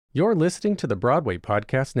You're listening to the Broadway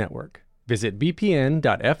Podcast Network. Visit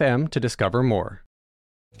bpn.fm to discover more.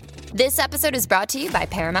 This episode is brought to you by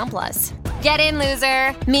Paramount Plus. Get in,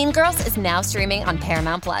 loser! Mean Girls is now streaming on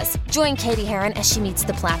Paramount Plus. Join Katie Heron as she meets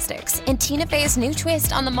the plastics in Tina Fey's new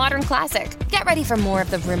twist on the modern classic. Get ready for more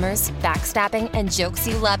of the rumors, backstabbing, and jokes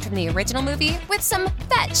you loved from the original movie with some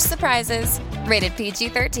fetch surprises. Rated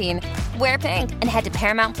PG-13. Wear pink and head to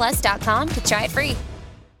ParamountPlus.com to try it free.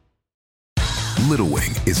 Little Wing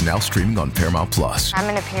is now streaming on Paramount Plus. I'm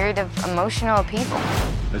in a period of emotional upheaval.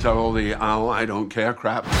 Is that all the I don't care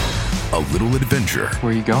crap? A little adventure.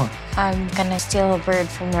 Where are you going? I'm gonna steal a bird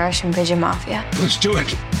from the Russian pigeon mafia. Let's do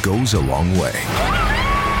it. Goes a long way.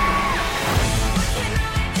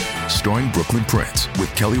 Starring Brooklyn Prince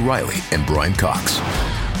with Kelly Riley and Brian Cox.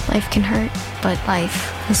 Life can hurt, but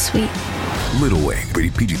life is sweet. Little Wing,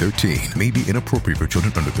 rated PG-13, may be inappropriate for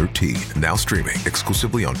children under 13. Now streaming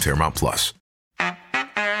exclusively on Paramount Plus.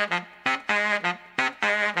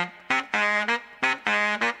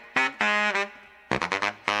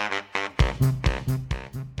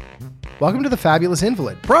 Welcome to The Fabulous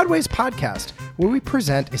Invalid, Broadway's podcast, where we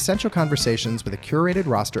present essential conversations with a curated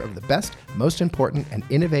roster of the best, most important, and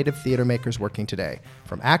innovative theater makers working today,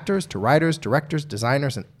 from actors to writers, directors,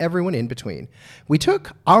 designers, and everyone in between. We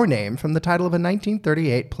took our name from the title of a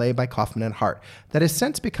 1938 play by Kaufman and Hart that has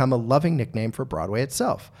since become a loving nickname for Broadway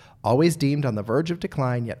itself. Always deemed on the verge of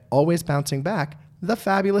decline, yet always bouncing back, The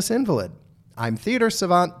Fabulous Invalid. I'm theater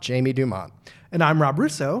savant Jamie Dumont. And I'm Rob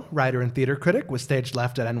Russo, writer and theater critic with Stage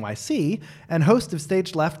Left at NYC, and host of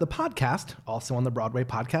Stage Left, the podcast, also on the Broadway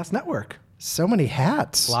Podcast Network. So many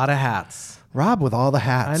hats. A lot of hats. Rob with all the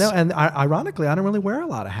hats. I know, and ironically, I don't really wear a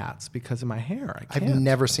lot of hats because of my hair. I can't. I've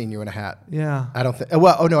never seen you in a hat. Yeah. I don't think,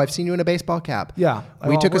 well, oh no, I've seen you in a baseball cap. Yeah.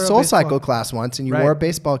 We took a Soul Cycle class once and you Right. wore a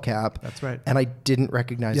baseball cap. That's right. And I didn't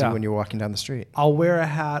recognize you when you were walking down the street. I'll wear a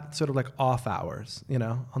hat sort of like off hours,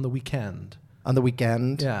 on the weekend. On the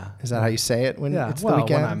weekend? Yeah. Is that how you say it when it's the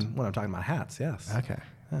weekend? When I'm talking about hats, yes. Okay.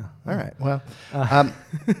 Yeah. All right. Well,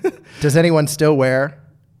 does anyone still wear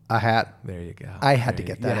a hat? There you go. I had to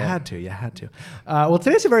get that in. You had to. Well,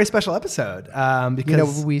 today's a very special episode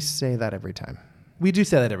because we say that every time. We do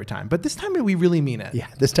say that every time, but this time we really mean it. Yeah,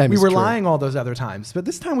 this time we is were true. lying all those other times, but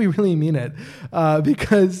this time we really mean it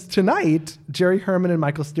because tonight, Jerry Herman and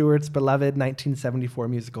Michael Stewart's beloved 1974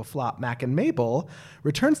 musical flop, Mack and Mabel,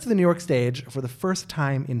 returns to the New York stage for the first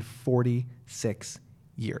time in 46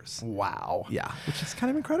 years. Wow. Yeah, which is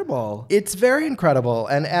kind of incredible. It's very incredible.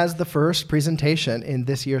 And as the first presentation in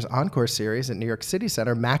this year's Encore series at New York City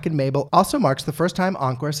Center, Mack and Mabel also marks the first time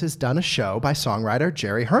Encores has done a show by songwriter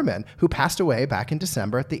Jerry Herman, who passed away back in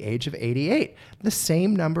December at the age of 88. The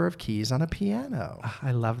same number of keys on a piano.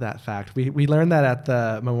 I love that fact. We learned that at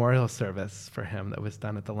the memorial service for him that was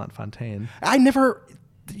done at the Lunt-Fontanne. I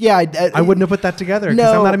wouldn't have put that together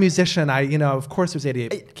because No. I'm not a musician. Of course there's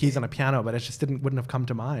 88 keys on a piano, but it just wouldn't have come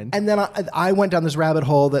to mind. And then I went down this rabbit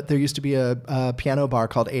hole that there used to be a piano bar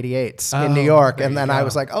called 88's in New York. And then I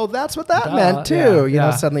was like, oh, that's what that meant too.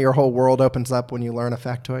 Suddenly your whole world opens up when you learn a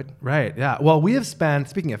factoid. Right, yeah. Well,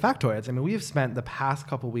 speaking of factoids, we have spent the past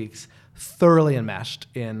couple weeks thoroughly enmeshed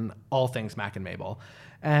in all things Mack and Mabel.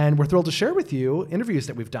 And we're thrilled to share with you interviews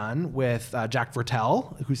that we've done with Jack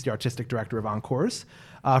Vertel, who's the artistic director of Encores,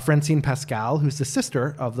 Francine Pascal, who's the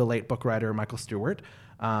sister of the late book writer Michael Stewart,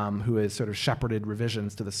 who has sort of shepherded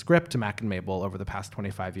revisions to the script to Mack and Mabel over the past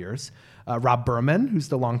 25 years, Rob Berman, who's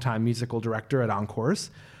the longtime musical director at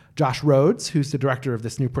Encores, Josh Rhodes, who's the director of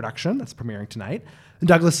this new production that's premiering tonight,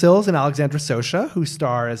 Douglas Sills and Alexandra Sosha, who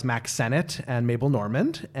star as Mack Sennett and Mabel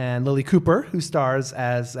Normand, and Lily Cooper, who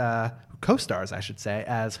co-stars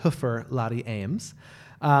as Hoofer Lottie Ames.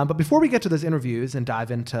 But before we get to those interviews and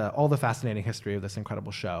dive into all the fascinating history of this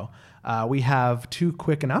incredible show, we have two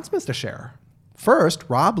quick announcements to share. First,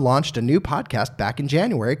 Rob launched a new podcast back in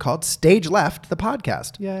January called Stage Left, the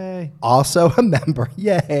podcast. Yay. Also a member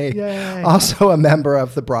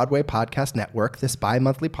of the Broadway Podcast Network. This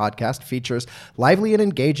bi-monthly podcast features lively and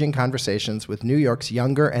engaging conversations with New York's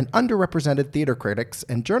younger and underrepresented theater critics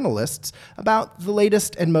and journalists about the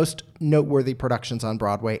latest and most noteworthy productions on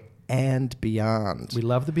Broadway and beyond. We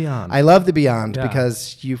love the beyond. I love the beyond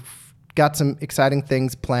because you've got some exciting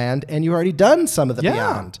things planned, and you've already done some of the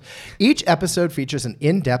beyond. Each episode features an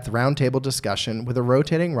in-depth roundtable discussion with a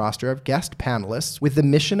rotating roster of guest panelists with the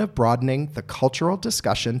mission of broadening the cultural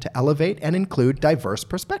discussion to elevate and include diverse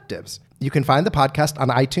perspectives. You can find the podcast on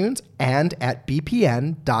iTunes and at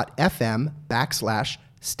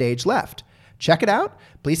bpn.fm/stageleft. Check it out.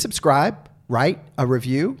 Please subscribe, write a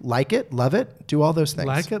review, like it, love it, do all those things.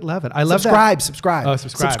 Like it, love it. I love subscribe, that. subscribe. Oh,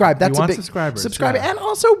 subscribe. That's we a want big subscribers. subscribe, yeah. and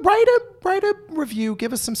also write a review.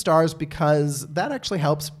 Give us some stars because that actually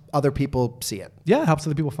helps other people see it. Yeah, it helps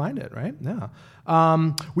other people find it, right? Yeah.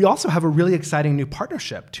 We also have a really exciting new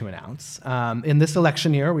partnership to announce. In this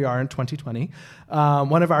election year, we are in 2020.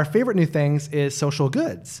 One of our favorite new things is Social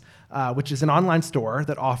Goods, which is an online store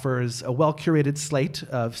that offers a well-curated slate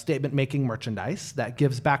of statement-making merchandise that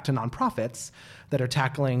gives back to nonprofits that are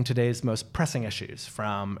tackling today's most pressing issues,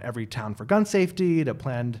 from Everytown for Gun Safety to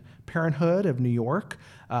Planned Parenthood of New York,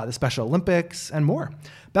 the Special Olympics, and more.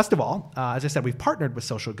 Best of all, as I said, we've partnered with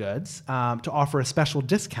Social Goods to offer a special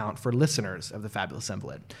discount for listeners of The Fabulous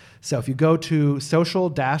Invalid. So if you go to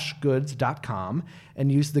social-goods.com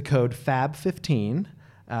and use the code FAB15,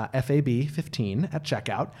 FAB15 at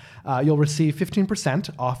checkout, you'll receive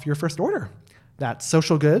 15% off your first order. That's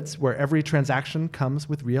Social Goods, where every transaction comes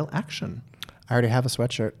with real action. I already have a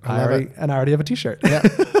sweatshirt. I already have a t-shirt.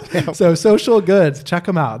 Yeah. So Social Goods, check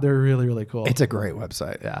them out. They're really, really cool. It's a great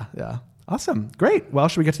website. Yeah. Awesome. Great. Well,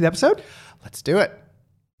 should we get to the episode? Let's do it.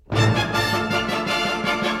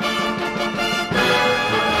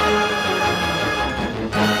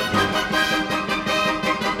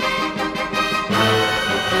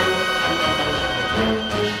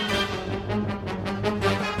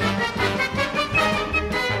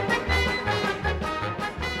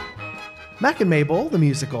 Mack and Mabel, the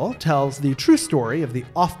musical, tells the true story of the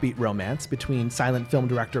offbeat romance between silent film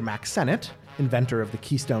director Mack Sennett, inventor of the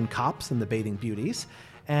Keystone Cops and the Bathing Beauties,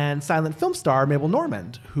 and silent film star Mabel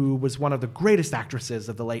Normand, who was one of the greatest actresses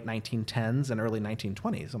of the late 1910s and early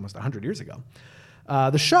 1920s, almost 100 years ago.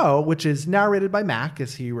 The show, which is narrated by Mack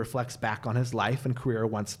as he reflects back on his life and career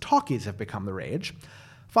once talkies have become the rage,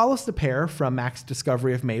 follows the pair from Mack's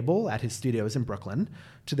discovery of Mabel at his studios in Brooklyn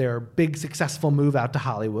to their big successful move out to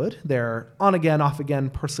Hollywood, their on-again, off-again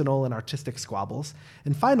personal and artistic squabbles,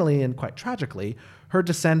 and finally, and quite tragically, her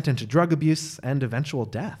descent into drug abuse and eventual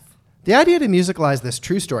death. The idea to musicalize this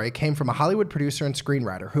true story came from a Hollywood producer and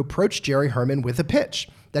screenwriter who approached Jerry Herman with a pitch,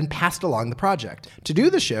 then passed along the project. To do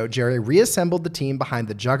the show, Jerry reassembled the team behind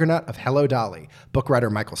the juggernaut of Hello, Dolly, book writer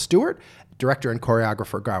Michael Stewart, director and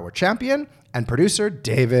choreographer Gower Champion, and producer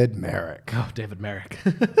David Merrick. Oh, David Merrick.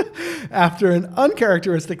 After an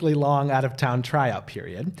uncharacteristically long out-of-town tryout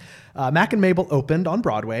period, Mack and Mabel opened on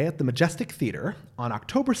Broadway at the Majestic Theater on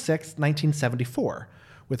October 6, 1974,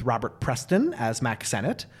 with Robert Preston as Mack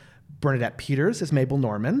Sennett, Bernadette Peters as Mabel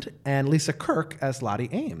Normand, and Lisa Kirk as Lottie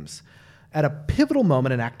Ames. At a pivotal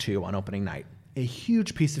moment in Act 2 on opening night, a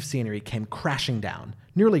huge piece of scenery came crashing down,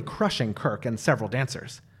 nearly crushing Kirk and several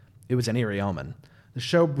dancers. It was an eerie omen. The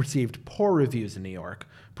show received poor reviews in New York.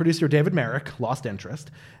 Producer David Merrick lost interest,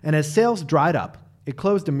 and as sales dried up, it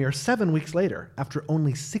closed a mere 7 weeks later after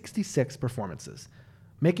only 66 performances,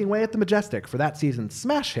 making way at the Majestic for that season's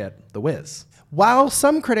smash hit, The Wiz. While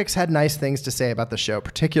some critics had nice things to say about the show,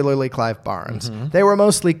 particularly Clive Barnes, they were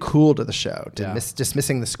mostly cool to the show,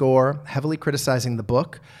 dismissing the score, heavily criticizing the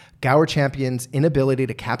book, Gower Champion's inability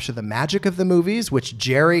to capture the magic of the movies, which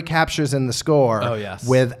Jerry captures in the score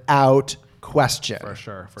without question. For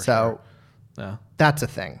sure. Yeah. That's a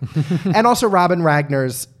thing. And also Robin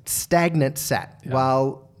Ragner's stagnant set,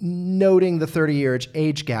 while noting the 30-year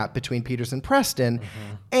age gap between Peters and Preston,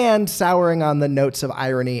 and souring on the notes of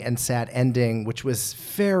irony and sad ending, which was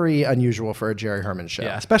very unusual for a Jerry Herman show.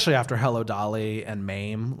 Yeah, especially after Hello, Dolly and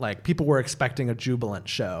Mame. Like, people were expecting a jubilant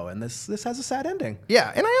show, and this has a sad ending.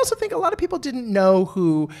 Yeah, and I also think a lot of people didn't know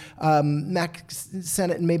who Mack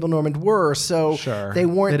Sennett and Mabel Normand were, so they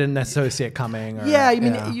didn't necessarily see it coming.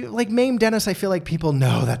 Like Mame Dennis, I feel like people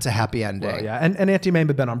know that's a happy ending. Well, and Auntie Mame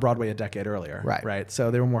had been on Broadway a decade earlier. Right. So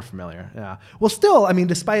they were more familiar. Yeah. Well, still, I mean,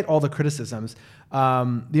 despite all the criticisms,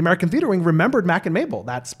 the American Theater Wing remembered Mack and Mabel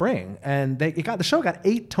that spring, and the show got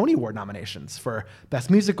 8 Tony Award nominations for Best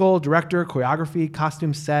Musical, Director, Choreography,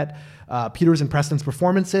 Costume Set, Peters and Preston's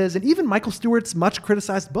performances, and even Michael Stewart's much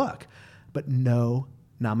criticized book, but no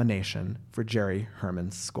nomination for Jerry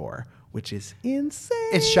Herman's score, which is insane.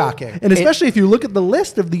 It's shocking. And especially if you look at the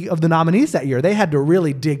list of the nominees that year, they had to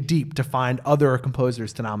really dig deep to find other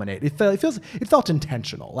composers to nominate. It felt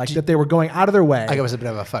intentional, like that they were going out of their way. Like it was a bit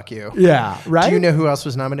of a fuck you. Yeah, right? Do you know who else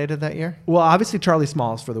was nominated that year? Well, obviously Charlie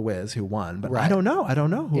Smalls for The Wiz, who won, but I don't know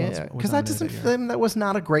who else was because that was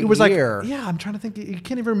not a great year. I'm trying to think. You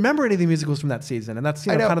can't even remember any of the musicals from that season, and that's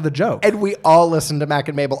kind of the joke. And we all listened to Mack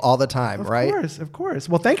and Mabel all the time, right? Of course.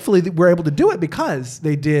 Well, thankfully we're able to do it because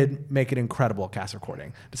they did make an incredible cast recording.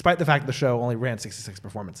 starting, despite the fact that the show only ran 66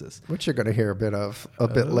 performances. Which you're going to hear a bit of a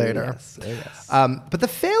bit later. Yes. But the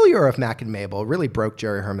failure of Mack and Mabel really broke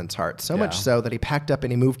Jerry Herman's heart, so much so that he packed up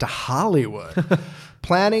and he moved to Hollywood,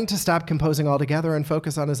 planning to stop composing altogether and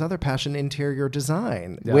focus on his other passion, interior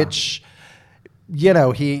design, which...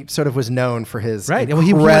 he sort of was known for his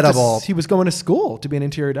incredible... He was going to school to be an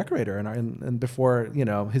interior decorator. And before,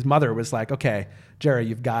 his mother was like, okay, Jerry,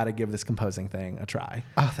 you've got to give this composing thing a try.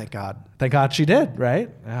 Oh, thank God. Thank God she did, right?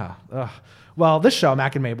 Yeah. Ugh. Well, this show,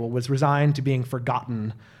 Mack and Mabel, was resigned to being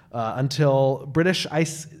forgotten until British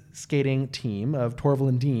ice skating team of Torvill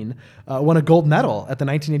and Dean won a gold medal at the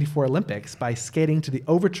 1984 Olympics by skating to the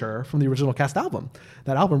overture from the original cast album.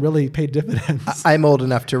 That album really paid dividends. I'm old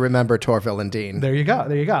enough to remember Torvill and Dean. There you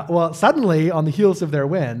go. Well, suddenly, on the heels of their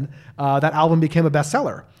win, that album became a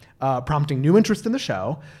bestseller, prompting new interest in the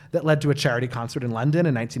show that led to a charity concert in London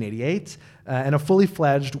in 1988 and a fully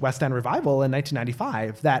fledged West End revival in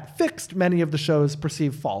 1995 that fixed many of the show's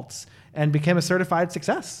perceived faults and became a certified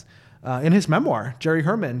success. In his memoir, Jerry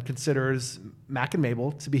Herman considers Mack and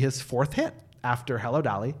Mabel to be his fourth hit after Hello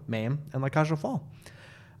Dolly, Mame, and La Cage aux Folles.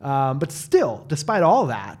 But still, despite all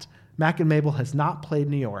that, Mack and Mabel has not played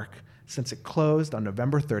New York since it closed on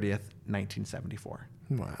November 30th, 1974.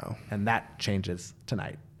 Wow. And that changes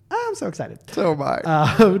tonight. I'm so excited. So am I.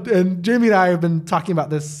 And Jamie and I have been talking about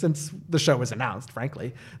this since the show was announced,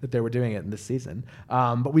 frankly, that they were doing it in this season.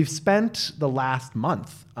 But we've spent the last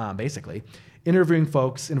month, basically, interviewing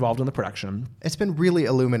folks involved in the production. It's been really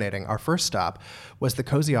illuminating. Our first stop was the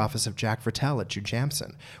cozy office of Jack Vertel at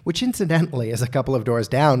Jujamson, which incidentally is a couple of doors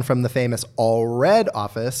down from the famous all-red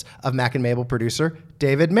office of Mack and Mabel producer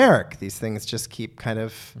David Merrick. These things just keep kind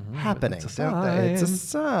of happening, don't they? It's a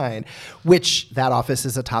sign. Which that office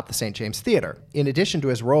is atop the St. James Theater. In addition to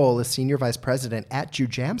his role as senior vice president at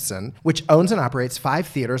Jujamson, which owns and operates 5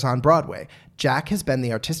 theaters on Broadway, Jack has been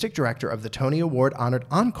the artistic director of the Tony Award-honored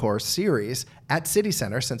Encores series at City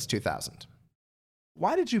Center since 2000.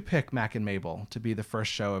 Why did you pick Mack and Mabel to be the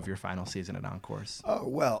first show of your final season at Encores? Oh,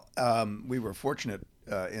 well, we were fortunate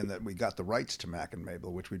in that we got the rights to Mack and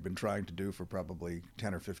Mabel, which we'd been trying to do for probably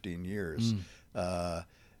 10 or 15 years.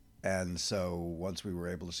 And so once we were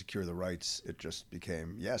able to secure the rights, it just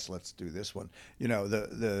became, yes, let's do this one.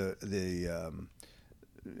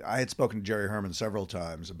 I had spoken to Jerry Herman several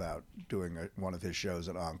times about doing one of his shows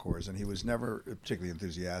at Encores, and he was never particularly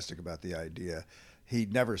enthusiastic about the idea. He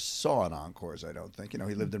never saw an Encores, I don't think. He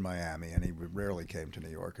lived in Miami, and he rarely came to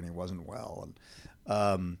New York, and he wasn't well.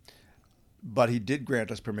 And but he did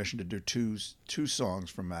grant us permission to do two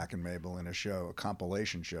songs from Mack and Mabel in a show, a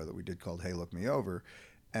compilation show that we did called Hey, Look Me Over.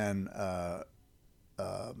 And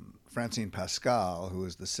Francine Pascal, who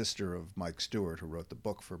is the sister of Mike Stewart, who wrote the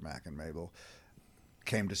book for Mack and Mabel,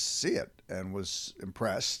 came to see it and was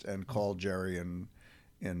impressed and called Jerry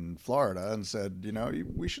in Florida and said,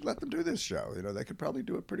 we should let them do this show. They could probably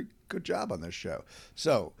do a pretty good job on this show.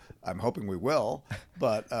 So I'm hoping we will.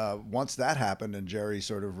 But once that happened and Jerry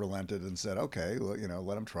sort of relented and said, okay, well,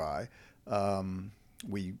 let them try,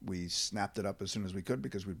 we snapped it up as soon as we could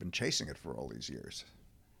because we'd been chasing it for all these years.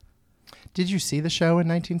 Did you see the show in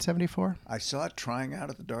 1974? I saw it trying out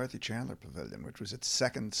at the Dorothy Chandler Pavilion, which was its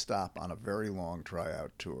second stop on a very long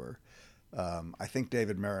tryout tour. I think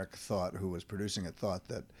David Merrick who was producing it, thought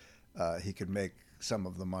that he could make some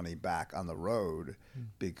of the money back on the road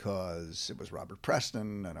because it was Robert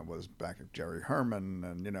Preston and it was back at Jerry Herman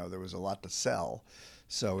and, there was a lot to sell.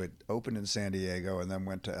 So it opened in San Diego and then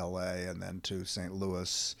went to L.A. and then to St.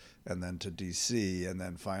 Louis and then to D.C. and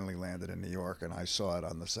then finally landed in New York, and I saw it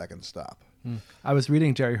on the second stop. I was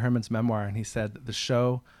reading Jerry Herman's memoir, and he said that the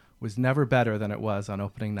show was never better than it was on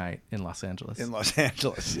opening night in Los Angeles. In Los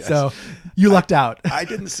Angeles, yes. So you lucked out. I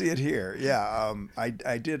didn't see it here. Yeah, I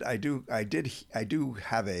do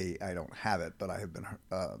have I don't have it, but I have been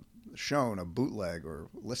shown a bootleg or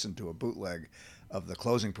listened to a bootleg of the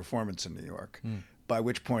closing performance in New York. By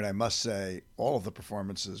which point I must say all of the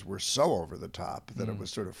performances were so over the top that it was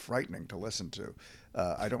sort of frightening to listen to.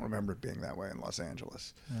 I don't remember it being that way in Los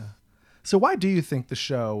Angeles. Yeah. So why do you think the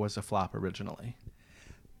show was a flop originally?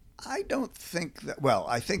 I don't think that, well,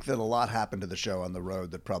 I think that a lot happened to the show on the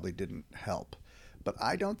road that probably didn't help. But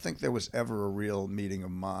I don't think there was ever a real meeting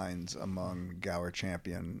of minds among Gower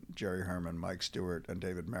Champion, Jerry Herman, Mike Stewart, and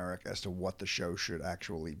David Merrick as to what the show should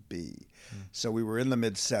actually be. So we were in the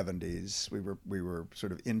mid-'70s. We were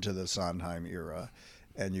sort of into the Sondheim era,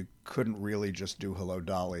 and you couldn't really just do Hello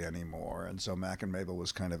Dolly anymore. And so Mack and Mabel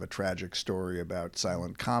was kind of a tragic story about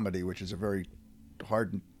silent comedy, which is a very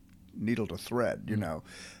hard needle to thread,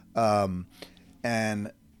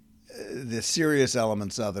 the serious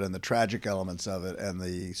elements of it and the tragic elements of it and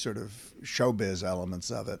the sort of showbiz elements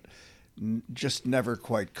of it just never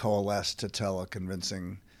quite coalesced to tell a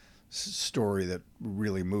convincing story that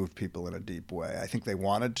really moved people in a deep way. I think they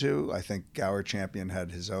wanted to. I think Gower Champion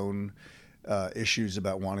had his own issues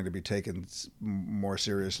about wanting to be taken more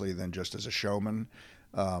seriously than just as a showman.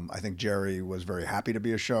 I think Jerry was very happy to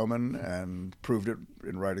be a showman and proved it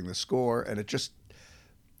in writing the score. And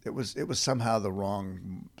it was somehow the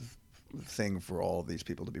wrong thing for all of these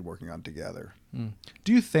people to be working on together.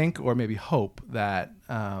 Do you think, or maybe hope, that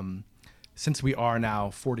since we are now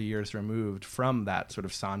 40 years removed from that sort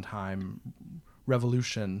of Sondheim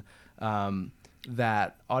revolution,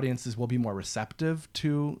 that audiences will be more receptive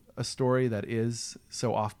to a story that is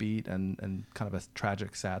so offbeat and kind of a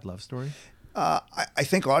tragic, sad love story? I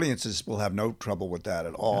think audiences will have no trouble with that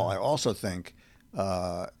at all. I also think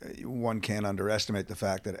one can't underestimate the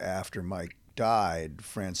fact that after Mike died,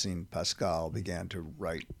 Francine Pascal began to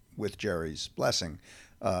write, with Jerry's blessing,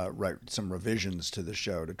 write some revisions to the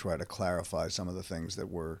show to try to clarify some of the things that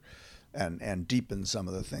were, and deepen some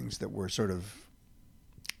of the things that were sort of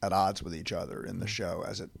at odds with each other in the show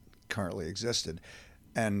as it currently existed.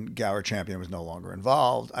 And Gower Champion was no longer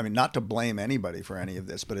involved. I mean, not to blame anybody for any of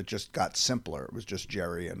this, but it just got simpler. It was just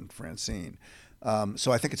Jerry and Francine.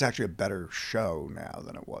 So I think it's actually a better show now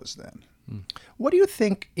than it was then. What do you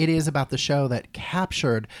think it is about the show that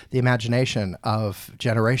captured the imagination of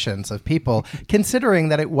generations of people, considering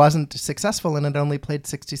that it wasn't successful and it only played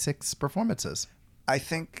 66 performances? I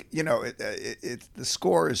think, the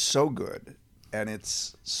score is so good, and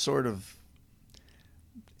it's sort of,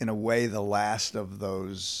 in a way, the last of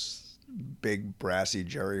those big, brassy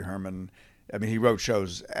Jerry Herman. I mean, he wrote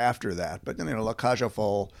shows after that, but, La Cage aux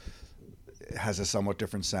Folles has a somewhat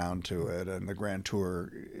different sound to it, and the Grand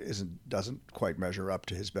Tour doesn't quite measure up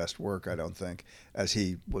to his best work, I don't think, as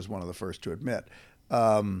he was one of the first to admit.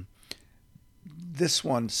 This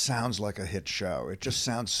one sounds like a hit show. It just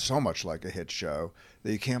sounds so much like a hit show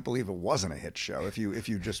that you can't believe it wasn't a hit show if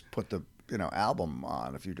you just put the album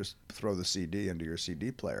on, if you just throw the CD into your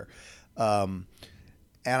CD player. And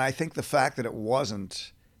I think the fact that it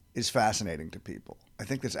wasn't is fascinating to people. I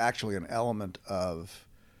think there's actually an element of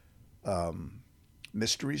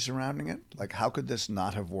mystery surrounding it. Like, how could this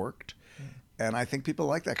not have worked? And I think people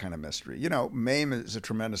like that kind of mystery. Mame is a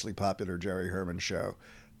tremendously popular Jerry Herman show,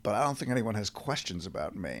 but I don't think anyone has questions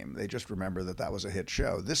about Mame. They just remember that was a hit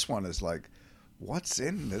show. This one is like, what's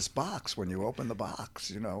in this box when you open the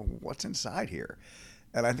box? What's inside here?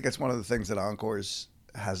 And I think it's one of the things that Encores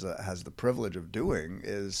has the privilege of doing,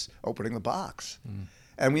 is opening the box.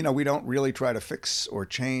 And we don't really try to fix or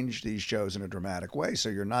change these shows in a dramatic way. So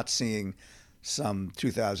you're not seeing some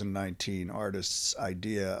 2019 artist's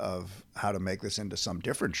idea of how to make this into some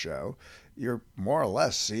different show. You're more or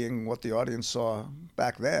less seeing what the audience saw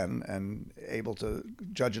back then and able to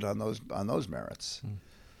judge it on those merits.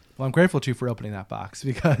 Well, I'm grateful to you for opening that box,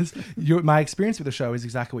 because my experience with the show is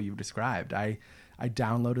exactly what you've described. I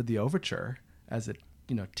downloaded the overture as a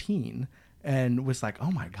teen and was like, oh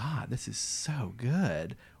my God, this is so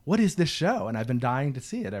good. What is this show? And I've been dying to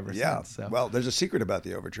see it ever since. So. Well, there's a secret about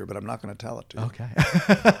the overture, but I'm not going to tell it to you. Okay.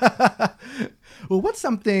 Well, what's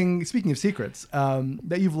something, speaking of secrets,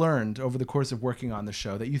 that you've learned over the course of working on the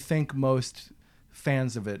show that you think most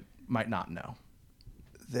fans of it might not know?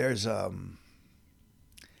 There's a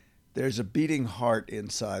beating heart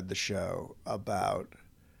inside the show about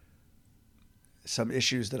some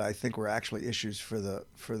issues that I think were actually issues for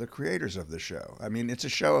the creators of the show. I mean, it's a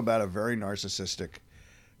show about a very narcissistic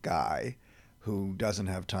guy who doesn't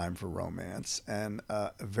have time for romance, and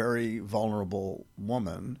a very vulnerable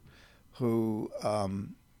woman who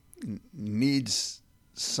needs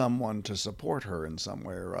someone to support her in some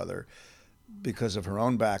way or other because of her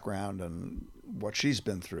own background and what she's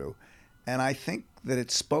been through. And I think that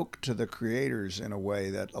it spoke to the creators in a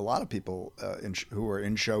way that a lot of people who are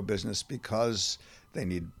in show business, because they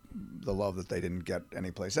need the love that they didn't get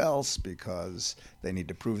anyplace else, because they need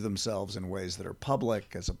to prove themselves in ways that are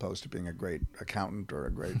public as opposed to being a great accountant or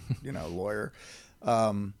a great lawyer.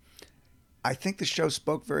 I think the show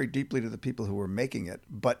spoke very deeply to the people who were making it,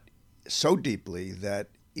 but so deeply that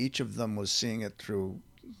each of them was seeing it through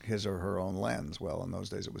his or her own lens. Well, in those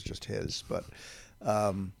days it was just his, but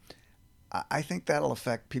I think that'll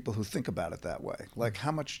affect people who think about it that way. Like,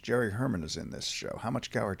 how much Jerry Herman is in this show? How much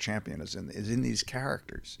Gower Champion is in these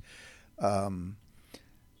characters? It's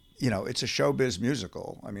a showbiz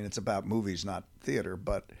musical. I mean, it's about movies, not theater.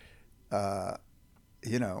 But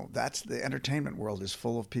that's the entertainment world is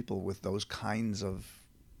full of people with those kinds of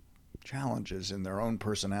challenges in their own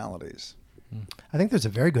personalities. I think there's a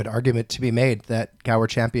very good argument to be made that Gower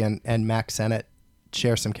Champion and Mack Sennett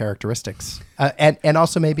share some characteristics, and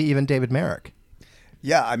also maybe even David Merrick.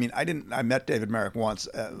 Yeah, I mean, I met David Merrick once,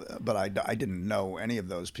 but I didn't know any of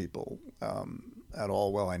those people at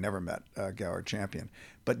all. Well, I never met Gower Champion,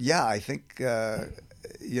 but yeah, I think I'm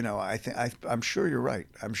sure you're right.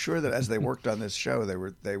 I'm sure that as they worked on this show,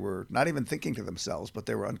 they were not even thinking to themselves, but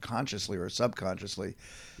they were unconsciously or subconsciously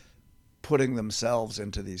putting themselves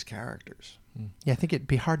into these characters. Yeah, I think it'd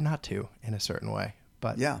be hard not to in a certain way,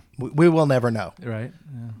 but yeah, we will never know. Right?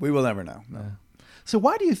 Yeah. We will never know. No. Yeah. So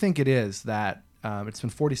why do you think it is that it's been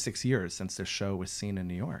 46 years since this show was seen in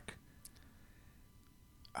New York?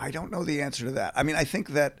 I don't know the answer to that. I mean, I think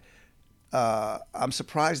that I'm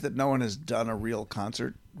surprised that no one has done a real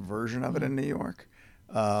concert version of it in New York,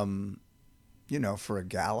 for a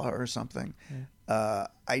gala or something. Yeah.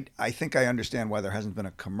 I think I understand why there hasn't been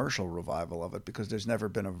a commercial revival of it, because there's never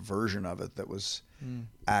been a version of it that was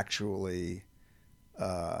actually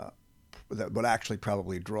that would actually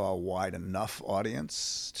probably draw a wide enough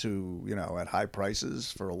audience to, at high prices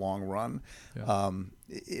for a long run. Yeah.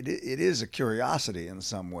 It is a curiosity in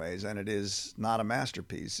some ways, and it is not a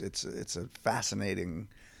masterpiece. It's a fascinating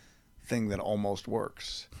thing that almost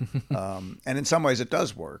works. And in some ways it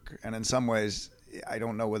does work, and in some ways I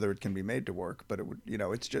don't know whether it can be made to work, but it would,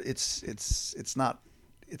 it's not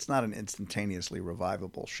an instantaneously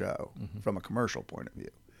revivable show from a commercial point of view.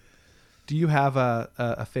 Do you have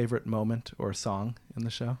a favorite moment or song in the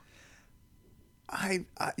show? I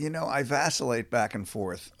vacillate back and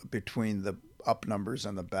forth between the up numbers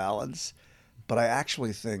and the ballads, but I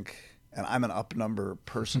actually think, and I'm an up number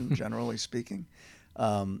person generally speaking,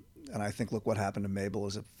 and I think Look What Happened to Mabel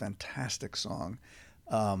is a fantastic song,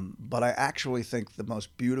 but I actually think the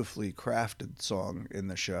most beautifully crafted song in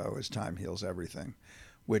the show is Time Heals Everything,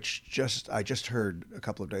 which I just heard a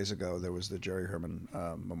couple of days ago. There was the Jerry Herman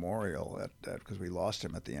memorial because we lost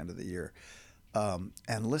him at the end of the year,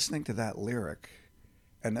 and listening to that lyric,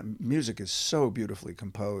 and the music is so beautifully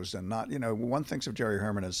composed, and not, one thinks of Jerry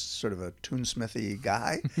Herman as sort of a tunesmithy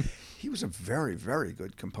guy. He was a very, very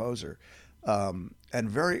good composer, and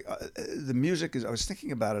the music is. I was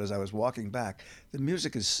thinking about it as I was walking back. The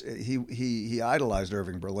music is. He idolized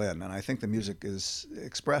Irving Berlin, and I think the music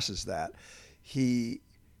expresses that.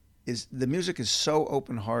 The music is so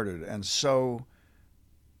open-hearted and so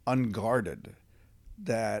unguarded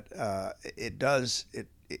that it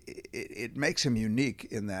makes him unique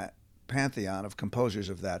in that pantheon of composers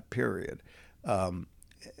of that period.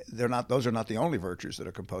 Those are not the only virtues that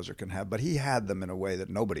a composer can have, but he had them in a way that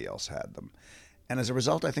nobody else had them. And as a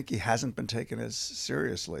result, I think he hasn't been taken as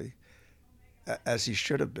seriously as he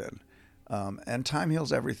should have been. And Time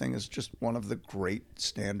Heals Everything is just one of the great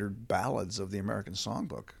standard ballads of the American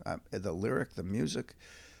songbook. The lyric, the music,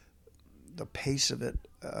 the pace of it,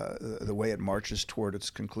 the way it marches toward its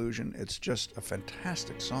conclusion, it's just a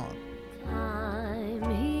fantastic song. Time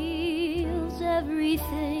heals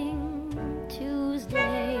everything,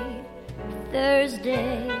 Tuesday,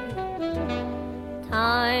 Thursday.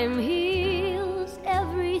 Time heals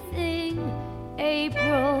everything,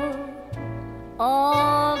 April,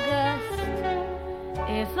 August.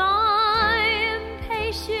 If I'm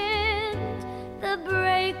patient, the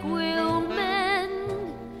break will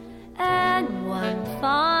mend, and one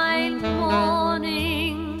fine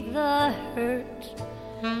morning the hurt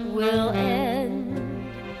will end.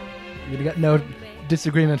 You got no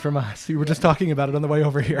disagreement from us. We were just talking about it on the way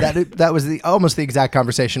over here. That was almost the exact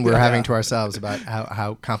conversation we were having to ourselves about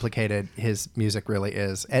how complicated his music really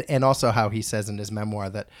is, and also how he says in his memoir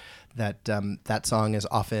that song is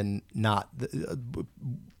often not.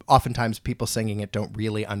 Oftentimes, people singing it don't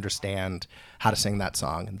really understand how to sing that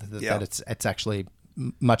song, and that it's actually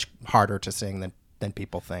much harder to sing than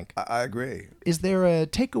people think. I agree. Is there a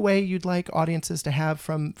takeaway you'd like audiences to have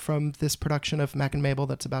from this production of Mack and Mabel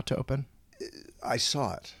that's about to open? I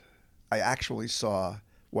saw it. I actually saw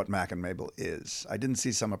what Mack and Mabel is. I didn't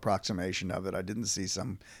see some approximation of it. I didn't see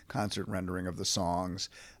some concert rendering of the songs.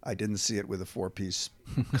 I didn't see it with a 4-piece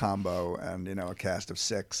combo and a cast of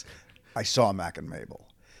 6. I saw Mack and Mabel.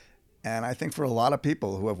 And I think for a lot of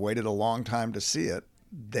people who have waited a long time to see it,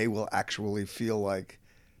 they will actually feel like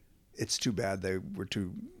it's too bad they were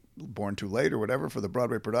born too late or whatever for the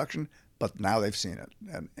Broadway production, but now they've seen it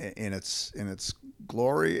and in its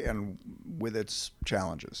glory and with its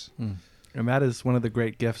challenges. And that is one of the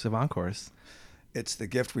great gifts of Encores. It's the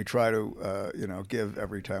gift we try to give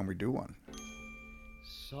every time we do one.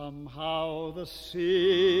 Somehow the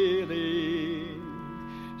ceiling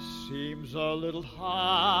seems a little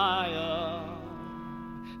higher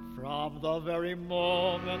From the very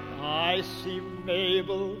moment I see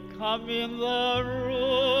Mabel come in the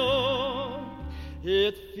room,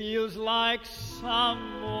 it feels like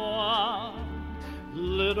someone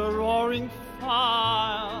lit a roaring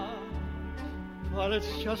fire. But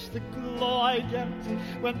it's just the glow I get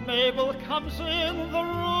when Mabel comes in the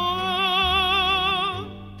room.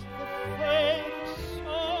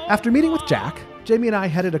 After meeting with Jack, Jamie and I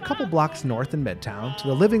headed a couple blocks north in Midtown to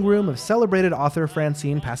the living room of celebrated author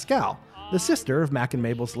Francine Pascal, the sister of Mack and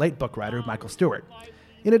Mabel's late book writer Michael Stewart.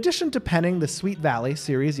 In addition to penning the Sweet Valley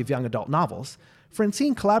series of young adult novels,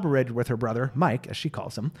 Francine collaborated with her brother, Mike, as she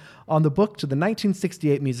calls him, on the book to the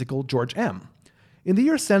 1968 musical George M. In the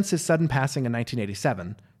years since his sudden passing in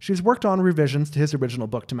 1987, she's worked on revisions to his original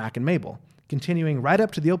book to Mack and Mabel, continuing right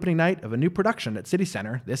up to the opening night of a new production at City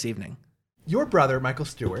Center this evening. Your brother, Michael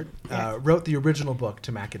Stewart, wrote the original book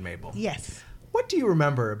to Mack and Mabel. Yes. What do you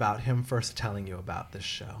remember about him first telling you about this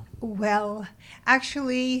show? Well,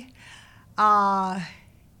 actually,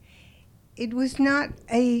 it was not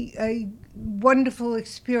a wonderful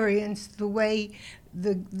experience the way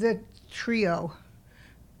the trio,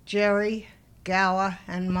 Jerry, Gower,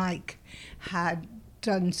 and Mike, had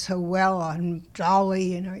done so well on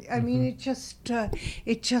Dolly. And I mean,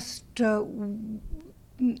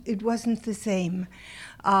 it wasn't the same.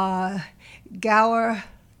 Gower,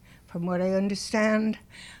 from what I understand,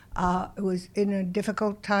 was in a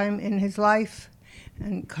difficult time in his life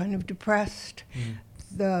and kind of depressed.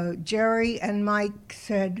 The Jerry and Mike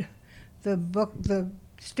said the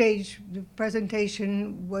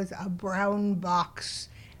presentation was a brown box,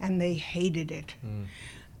 and they hated it.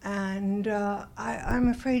 And I'm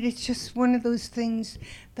afraid it's just one of those things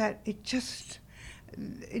that they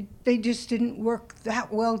just didn't work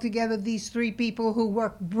that well together, these three people who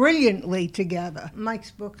worked brilliantly together.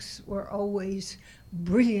 Mike's books were always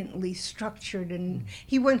brilliantly structured, and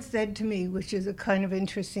he once said to me, which is a kind of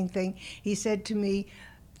interesting thing, he said to me,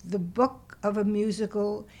 the book of a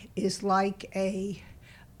musical is like an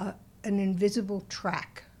invisible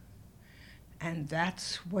track, and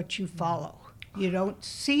that's what you follow. You don't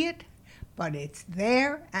see it, but it's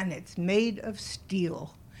there, and it's made of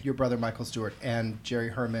steel. Your brother Michael Stewart and Jerry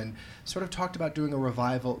Herman sort of talked about doing a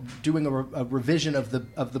revival, doing a revision of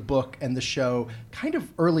the book and the show kind of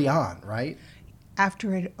early on, right?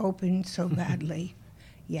 After it opened so badly,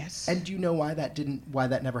 yes. And do you know why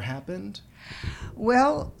that never happened?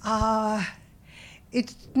 Well,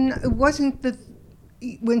 it wasn't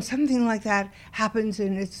when something like that happens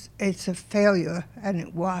and it's a failure, and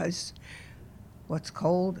it was what's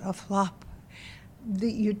called a flop.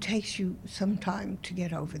 It takes you some time to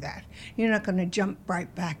get over that. You're not going to jump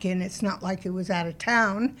right back in. It's not like it was out of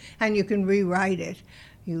town and you can rewrite it.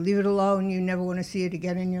 You leave it alone, you never want to see it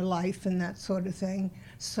again in your life and that sort of thing.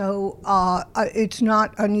 So it's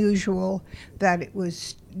not unusual that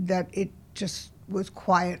it just was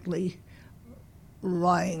quietly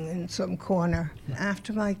lying in some corner.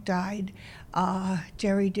 After Mike died,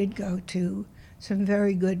 Jerry did go to some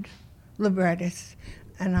very good librettists,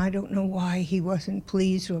 and I don't know why he wasn't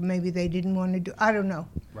pleased, or maybe they didn't want to do. I don't know.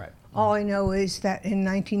 Right. All I know is that in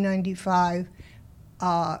 1995,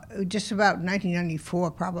 just about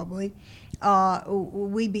 1994 probably,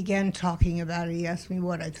 we began talking about it. He asked me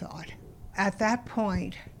what I thought. At that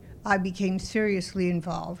point, I became seriously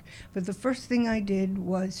involved. But the first thing I did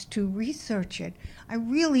was to research it. I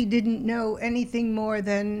really didn't know anything more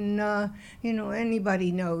than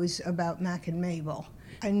anybody knows about Mack and Mabel.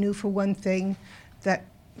 I knew for one thing that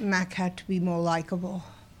Mack had to be more likable.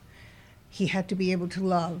 He had to be able to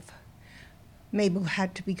love. Mabel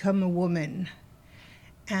had to become a woman.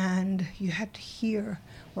 And you had to hear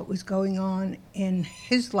what was going on in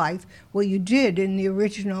his life. Well, you did in the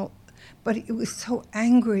original, but it was so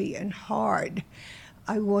angry and hard.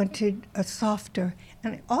 I wanted a softer,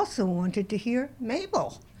 and I also wanted to hear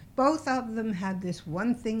Mabel. Both of them had this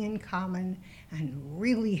one thing in common and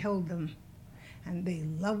really held them, and they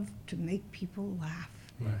loved to make people laugh.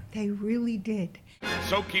 Right. They really did.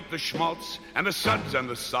 So keep the schmaltz and the suds and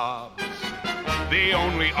the sobs. The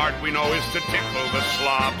only art we know is to tickle the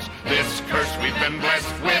slobs. This curse we've been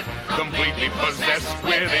blessed with, completely possessed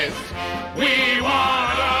with it. We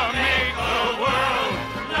want to make the world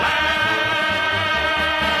laugh.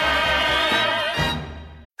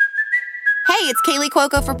 Hey, it's Kaylee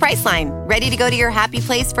Cuoco for Priceline. Ready to go to your happy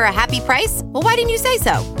place for a happy price? Well, why didn't you say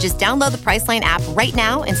so? Just download the Priceline app right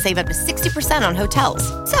now and save up to 60% on hotels.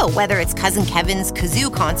 So whether it's Cousin Kevin's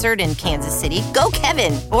Kazoo Concert in Kansas City, go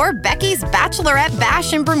Kevin, or Becky's Bachelorette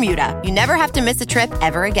Bash in Bermuda, you never have to miss a trip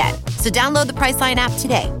ever again. So download the Priceline app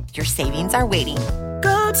today. Your savings are waiting.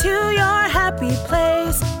 Go to your happy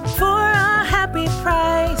place for a happy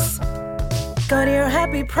price. Go to your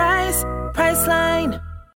happy price, Priceline.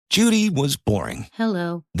 Judy was boring.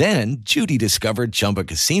 Hello. Then Judy discovered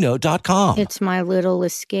ChumbaCasino.com. It's my little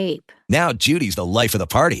escape. Now Judy's the life of the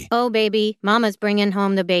party. Oh, baby, mama's bringing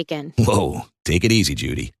home the bacon. Whoa, take it easy,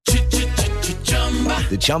 Judy.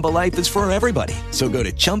 The Chumba life is for everybody. So go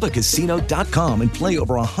to ChumbaCasino.com and play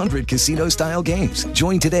over 100 casino-style games.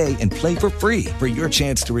 Join today and play for free for your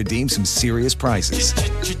chance to redeem some serious prizes.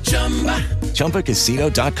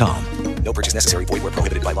 ChumbaCasino.com. No purchase necessary. Void where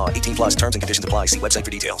prohibited by law. 18 plus terms and conditions apply. See website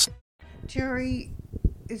for details. Jerry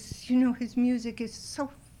is, his music is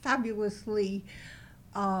so fabulously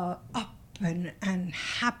up and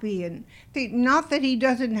happy, and not that he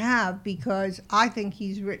doesn't have, because I think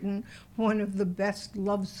he's written one of the best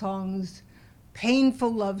love songs,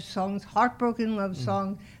 painful love songs, heartbroken love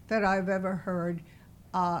songs that I've ever heard.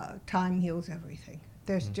 Time Heals Everything.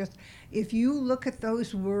 There's just, if you look at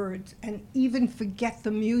those words and even forget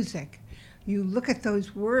the music, you look at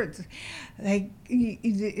those words,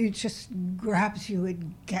 it just grabs you,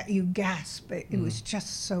 you gasp. It was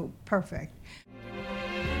just so perfect.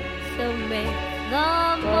 So make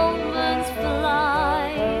the moments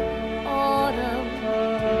fly, autumn,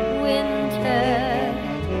 winter.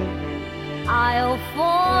 I'll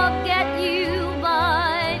forget you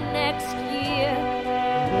by next year,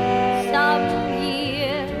 some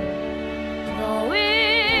year. Though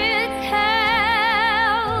it's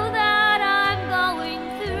hell that I'm going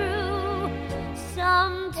through,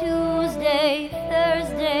 some Tuesday,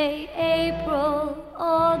 Thursday, April,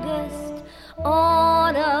 August,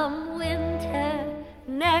 autumn, winter,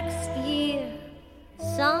 next year,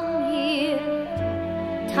 some year.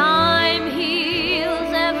 Time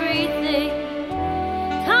heals everything.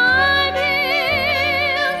 Time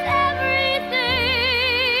heals everything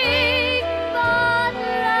but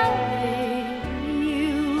loving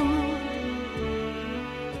you.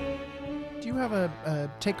 Do you have a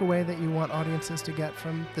takeaway that you want audiences to get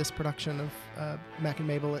from this production of Mack and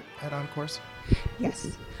Mabel at Encores?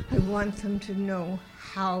 Yes, I want them to know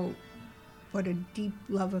what a deep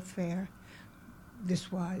love affair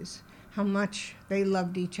this was, how much they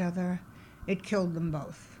loved each other. It killed them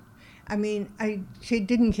both. I mean, she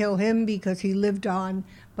didn't kill him because he lived on,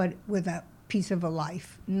 but with a piece of a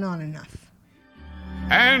life, not enough.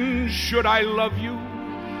 And should I love you,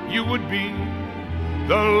 you would be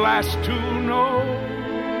the last to know.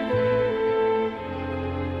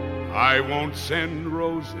 I won't send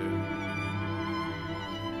roses,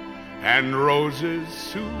 and roses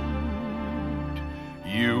suit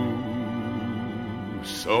you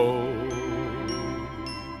so.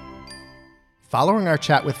 Following our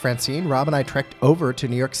chat with Francine, Rob and I trekked over to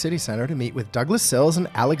New York City Center to meet with Douglas Sills and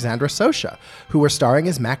Alexandra Sosha, who were starring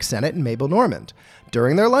as Mack Sennett and Mabel Normand.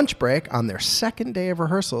 During their lunch break, on their second day of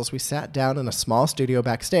rehearsals, we sat down in a small studio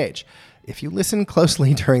backstage. If you listen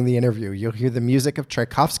closely during the interview, you'll hear the music of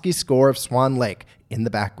Tchaikovsky's score of Swan Lake in the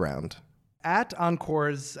background. At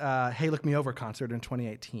Encore's Hey Look Me Over concert in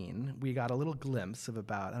 2018, we got a little glimpse of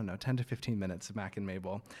about, 10 to 15 minutes of Mack and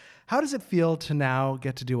Mabel. How does it feel to now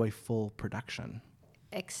get to do a full production?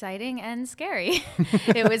 Exciting and scary.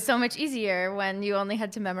 It was so much easier when you only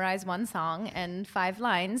had to memorize one song and 5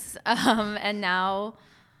 lines. And now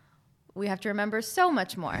we have to remember so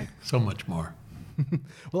much more. So much more.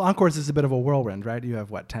 Well, Encores is a bit of a whirlwind, right? You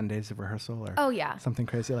have, 10 days of rehearsal or something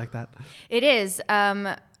crazy like that? It is.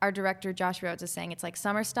 Our director, Josh Rhodes, is saying it's like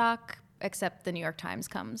summer stock, except the New York Times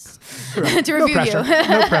comes to review you.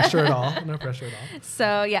 No pressure at all. No pressure at all.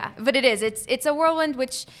 So, yeah. But it is. It's a whirlwind,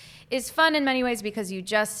 which is fun in many ways because you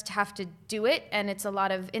just have to do it, and it's a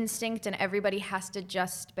lot of instinct, and everybody has to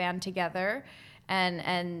just band together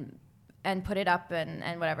and put it up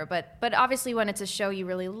and whatever. But obviously when it's a show you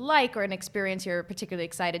really like or an experience you're particularly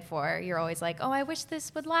excited for, you're always like, oh, I wish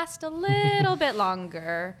this would last a little bit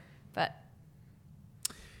longer. But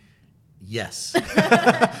yes,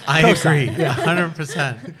 I agree,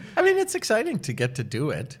 100%. I mean, it's exciting to get to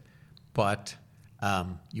do it, but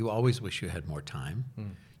you always wish you had more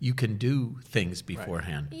time. You can do things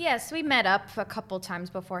beforehand. Right. Yes, we met up a couple times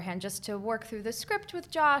beforehand just to work through the script with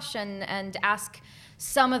Josh and ask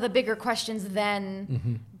some of the bigger questions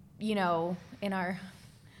then, in our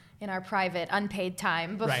private unpaid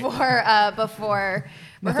time before before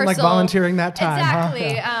Nothing rehearsal. Like volunteering that time.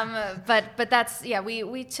 Exactly. Huh? But that's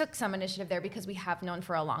we took some initiative there because we have known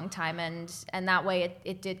for a long time, and that way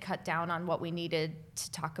it did cut down on what we needed to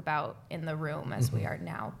talk about in the room as we are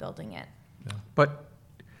now building it. Yeah. But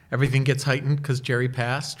everything gets heightened because Jerry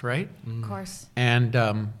passed, right? Of course. And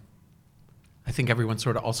I think everyone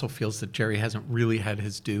sort of also feels that Jerry hasn't really had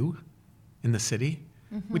his due in the city,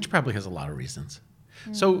 which probably has a lot of reasons.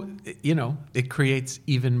 So, it creates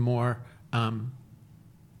even more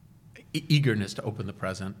eagerness to open the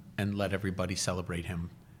present and let everybody celebrate him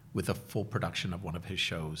with a full production of one of his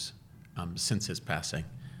shows since his passing.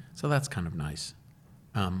 So that's kind of nice.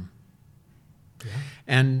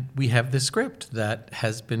 And we have this script that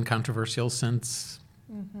has been controversial since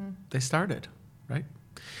they started, right?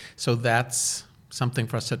 So that's something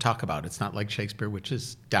for us to talk about. It's not like Shakespeare, which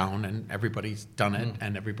is down and everybody's done it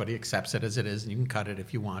and everybody accepts it as it is, and you can cut it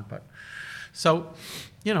if you want. But so,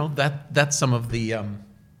 that's some of the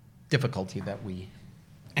difficulty that we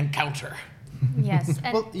encounter. Yes.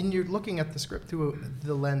 Well, and you're looking at the script through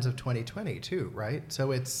the lens of 2020 too, right?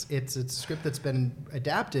 So it's a script that's been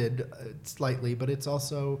adapted slightly, but it's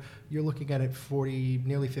also, you're looking at it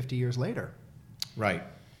nearly 50 years later. Right.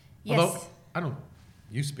 Yes. Although,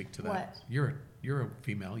 you speak to that. What? You're a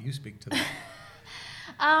female, you speak to that.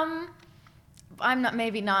 I'm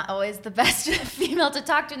not always the best female to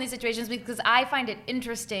talk to in these situations, because I find it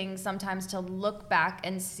interesting sometimes to look back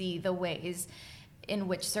and see the ways in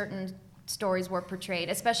which certain stories were portrayed,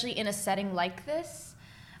 especially in a setting like this,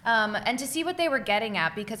 and to see what they were getting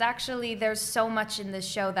at, because actually there's so much in this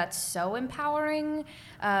show that's so empowering.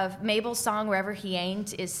 Mabel's song, Wherever He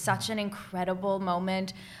Ain't, is such an incredible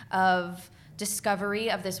moment of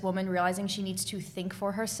discovery of this woman realizing she needs to think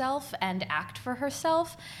for herself and act for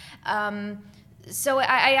herself. So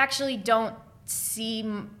I actually don't see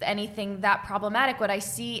anything that problematic. What I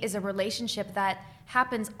see is a relationship that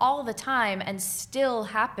happens all the time and still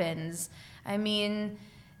happens. I mean,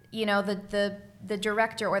 the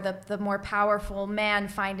director or the more powerful man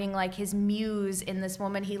finding like his muse in this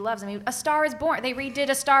woman he loves. I mean, A Star Is Born. They redid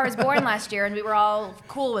A Star Is Born last year, and we were all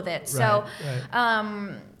cool with it. So,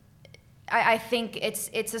 I think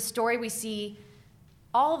it's a story we see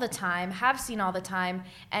all the time, have seen all the time,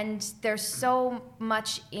 and there's so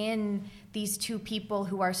much in these two people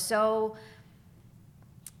who are so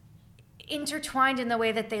intertwined in the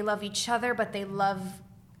way that they love each other, but they love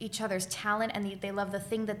each other's talent, and they love the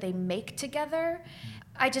thing that they make together.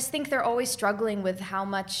 I just think they're always struggling with how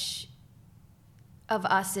much of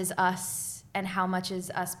us is us and how much is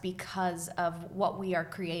us because of what we are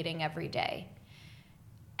creating every day.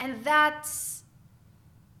 And that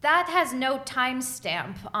has no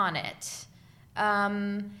timestamp on it.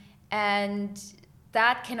 And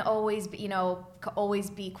that can always be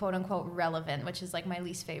quote unquote relevant, which is like my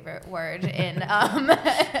least favorite word in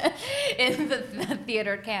in the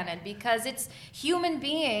theater canon, because it's human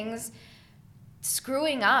beings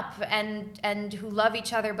screwing up and who love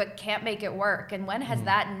each other but can't make it work. And when has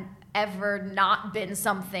that ever not been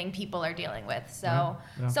something people are dealing with? So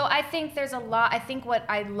so I think there's a lot. I think what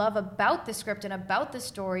I love about the script and about the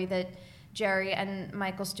story that Jerry and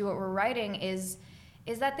Michael Stewart were writing is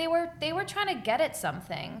that they were trying to get at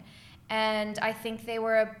something. And I think they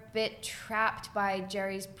were a bit trapped by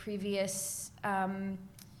Jerry's previous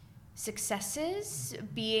successes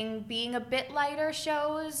being a bit lighter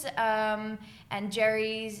shows, and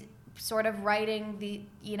Jerry's sort of writing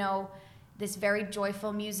this very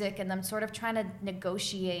joyful music, and them sort of trying to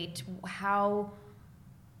negotiate how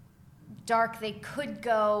dark they could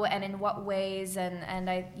go and in what ways, and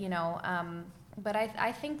but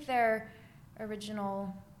I think their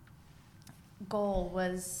original goal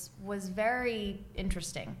was very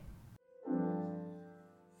interesting.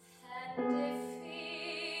 And if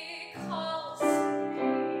he calls me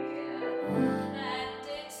and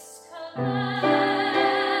disconnect,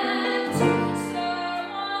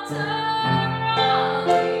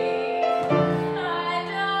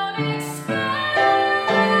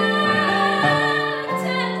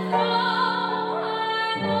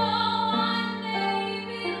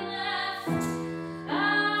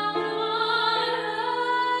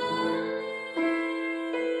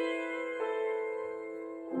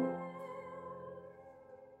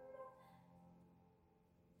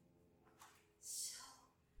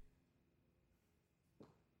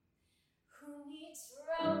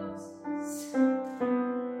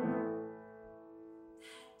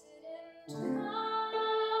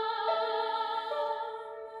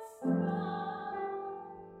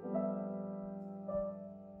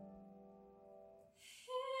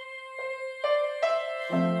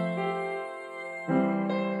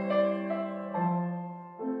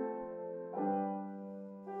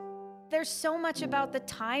 there's so much about the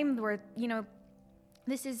time where,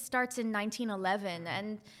 starts in 1911,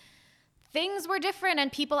 and things were different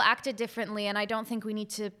and people acted differently, and I don't think we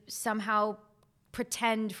need to somehow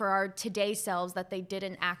pretend for our today selves that they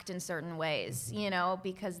didn't act in certain ways,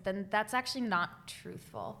 because then that's actually not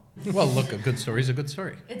truthful. Well, look, a good story is a good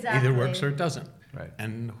story. Exactly. Either works or it doesn't. Right.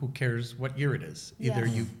 And who cares what year it is? Either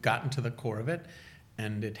you've gotten to the core of it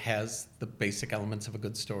and it has the basic elements of a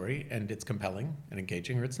good story, and it's compelling and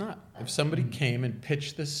engaging, or it's not. If somebody came and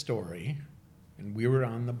pitched this story, and we were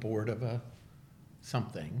on the board of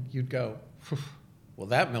something, you'd go, well,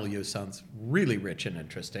 that milieu sounds really rich and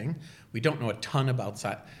interesting. We don't know a ton about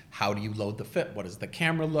how do you load the fit? What does the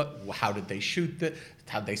camera look? How did they shoot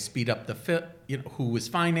how did they speed up the fit? Who was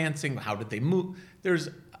financing? How did they move? There's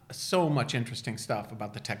so much interesting stuff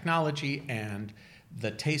about the technology and the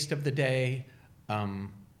taste of the day.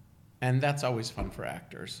 And that's always fun for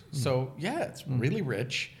actors. So yeah, it's really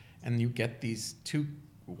rich. And you get these two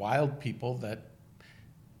wild people that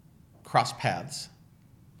crossed paths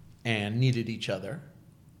and needed each other.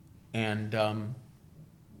 And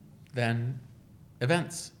then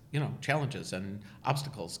events, challenges and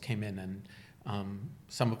obstacles came in, and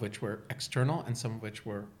some of which were external and some of which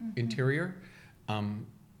were interior.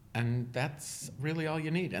 And that's really all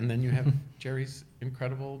you need. And then you have Jerry's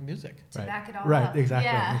incredible music. To back it all right, up.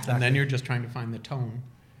 Exactly, yeah. exactly. And then you're just trying to find the tone.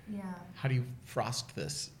 Yeah. How do you frost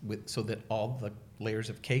this so that all the layers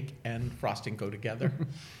of cake and frosting go together?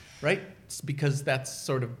 Right? It's because that's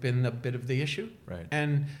sort of been a bit of the issue. Right.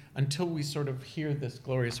 And until we sort of hear this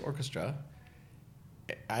glorious orchestra,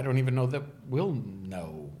 I don't even know that we'll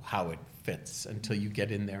know how it fits until you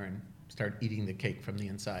get in there and start eating the cake from the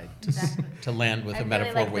inside to land with a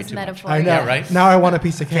metaphor really like way this too metaphor. much. I know. Yeah, right? Now I want a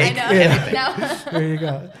piece of cake. I know. Yeah. There you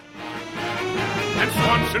go. And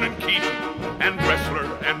Swanson and Keaton and Dressler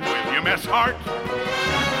and William S. Hart.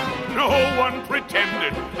 No one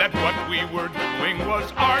pretended that what we were doing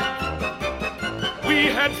was art. We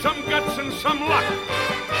had some guts and some luck,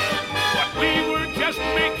 but we were just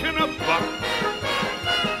making a buck.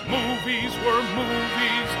 Movies were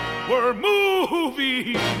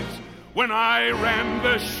movies when I ran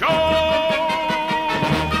the show.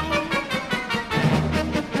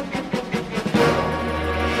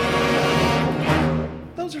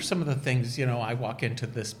 Those are some of the things, I walk into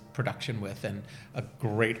this production with, and a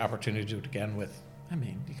great opportunity to do it again with. I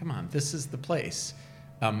mean, come on, this is the place.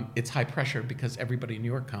 It's high pressure because everybody in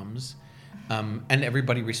New York comes, and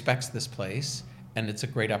everybody respects this place, and it's a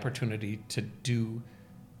great opportunity to do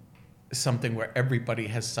something where everybody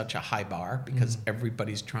has such a high bar because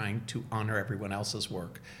everybody's trying to honor everyone else's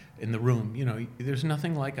work in the room. There's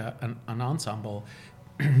nothing like an ensemble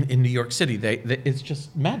in New York City. It's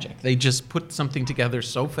just magic. They just put something together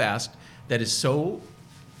so fast that is so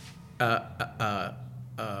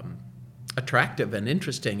attractive and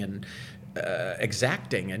interesting and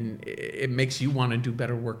exacting, and it makes you want to do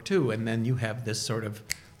better work too. And then you have this sort of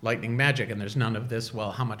lightning magic, and there's none of this,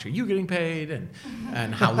 well, how much are you getting paid, and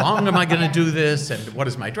how long am I going to do this, and what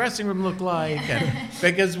does my dressing room look like, and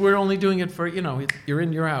because we're only doing it for, you're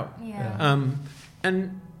in, you're out. Yeah.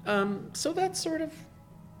 So that's sort of,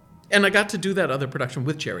 and I got to do that other production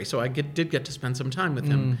with Jerry, so I did get to spend some time with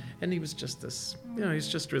him, and he was just this, he's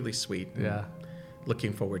just really sweet. Yeah.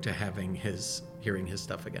 Looking forward to hearing his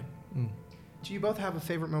stuff again. Do you both have a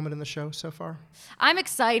favorite moment in the show so far? I'm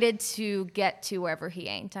excited to get to Wherever He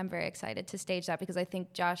Ain't. I'm very excited to stage that because I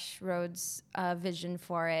think Josh Rhodes' vision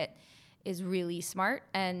for it is really smart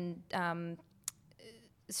and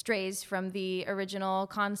strays from the original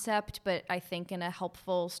concept, but I think in a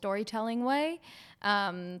helpful storytelling way.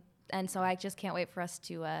 And so I just can't wait for us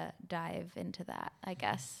to dive into that, I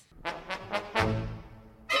guess.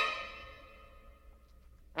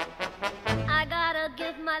 I gotta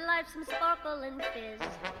give my life some sparkle and fizz,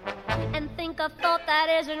 and think a thought that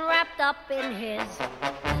isn't wrapped up in his.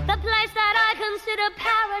 The place that I consider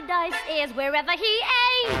paradise is wherever he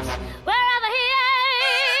ain't, wherever he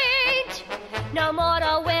ain't. No more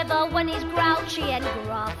to wither when he's grouchy and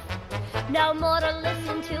gruff, no more to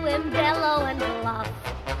listen to him bellow and bluff.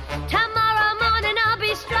 Tomorrow morning I'll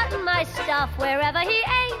be strutting my stuff wherever he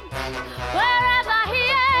ain't, wherever he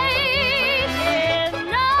ain't.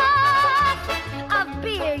 Enough of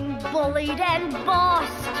being bullied and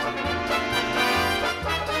bossed.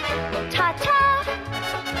 Ta-ta,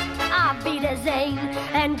 I'll beat a Zane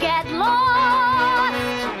and get lost.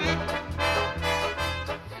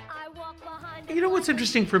 I walk behind. What's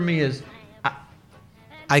interesting for me is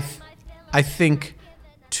I think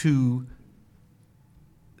to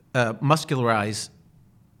muscularize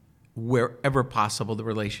wherever possible the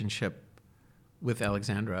relationship with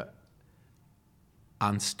Alexandra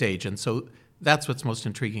on stage. And so that's what's most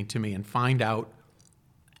intriguing to me, and find out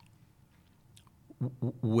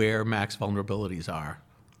where Mack's vulnerabilities are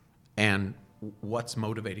and what's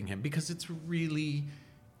motivating him, because it's really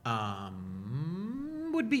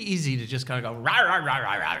would be easy to just kind of go rah, rah, rah,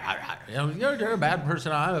 rah, rah, rah, rah. You're a bad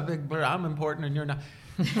person, I'm a big, I'm important, and you're not.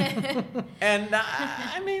 And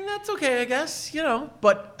I mean, that's okay, I guess,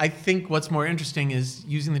 But I think what's more interesting is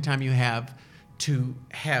using the time you have to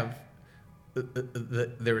have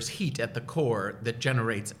there's heat at the core that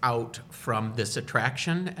generates out from this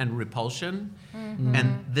attraction and repulsion. Mm-hmm.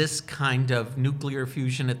 And this kind of nuclear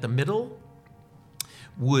fusion at the middle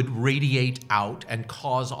would radiate out and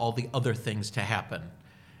cause all the other things to happen.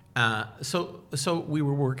 So we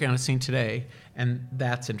were working on a scene today, and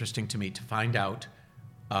that's interesting to me to find out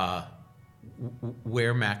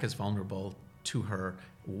where Mack is vulnerable to her,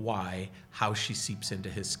 why, how she seeps into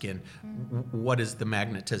his skin, what is the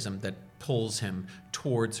magnetism that pulls him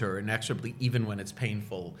towards her inexorably, even when it's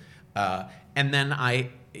painful. And then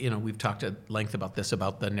we've talked at length about this,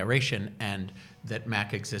 about the narration, and that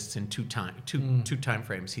Mack exists in two time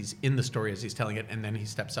frames. He's in the story as he's telling it, and then he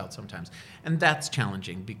steps out sometimes. And that's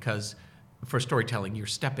challenging because for storytelling, you're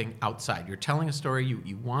stepping outside. You're telling a story,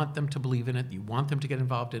 you want them to believe in it, you want them to get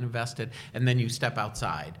involved and invested, and then you step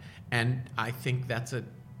outside. And I think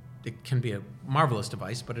it can be a marvelous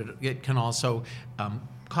device, but it can also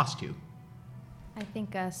cost you. I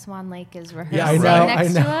think Swan Lake is rehearsing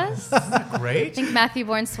next to us. Great. I think Matthew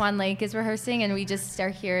Bourne's Swan Lake is rehearsing, and we just are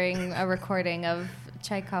hearing a recording of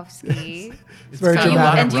Tchaikovsky. It's very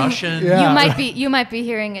dramatic. Russian. You might be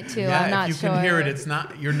hearing it too. I'm not sure. If you can hear it,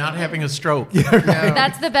 you're not having a stroke.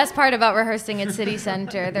 That's the best part about rehearsing at City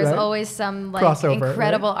Center. There's always some crossover,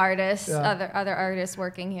 incredible artists, other artists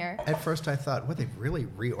working here. At first, I thought, they've really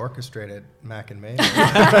reorchestrated Mack and Mabel.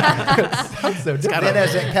 So then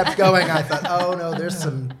as it kept going, I thought, oh no, there's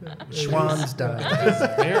some Schwann's done. It's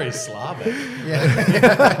very Slavic.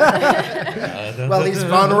 Well, he's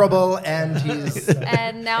vulnerable and he's.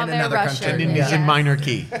 And now they're Russian. And he's in minor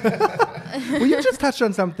key. Well, you just touched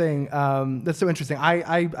on something that's so interesting.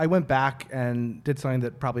 I went back and did something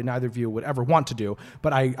that probably neither of you would ever want to do,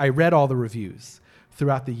 but I read all the reviews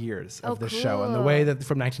throughout the years of the show, and the way that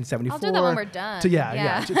from 1974 I'll do that when we're done. To the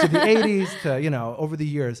 80s to over the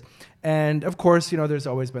years. And of course, there's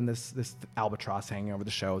always been this albatross hanging over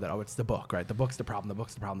the show that it's the book, right? The book's the problem, the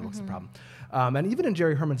book's the problem, the book's the problem. And even in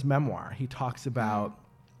Jerry Herman's memoir, he talks about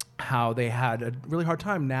how they had a really hard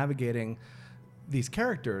time navigating these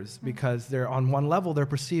characters because they're on one level they're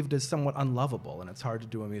perceived as somewhat unlovable, and it's hard to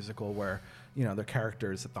do a musical where the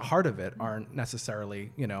characters at the heart of it aren't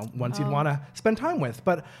necessarily ones you'd want to spend time with.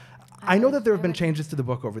 But I know that there have been changes to the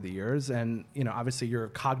book over the years, and obviously you're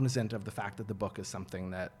cognizant of the fact that the book is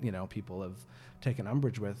something that people have taken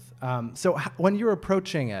umbrage with. So when you're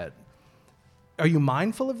approaching it, are you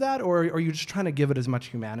mindful of that, or are you just trying to give it as much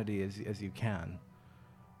humanity as you can?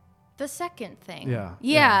 The second thing.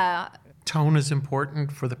 Yeah. Tone is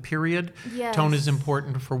important for the period. Yes. Tone is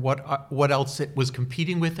important for what else it was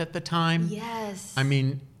competing with at the time. Yes. I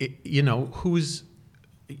mean, who's,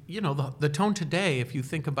 the tone today, if you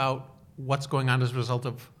think about what's going on as a result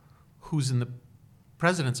of who's in the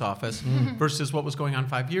president's office versus what was going on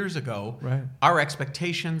 5 years ago, right. Our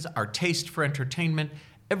expectations, our taste for entertainment,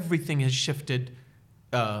 everything has shifted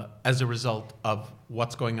as a result of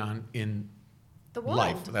what's going on in the world.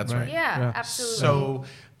 Life. That's right. Yeah, absolutely. So,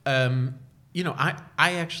 I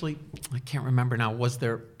actually, I can't remember now, was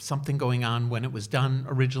there something going on when it was done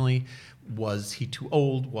originally? Was he too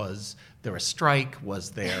old? Was there a strike?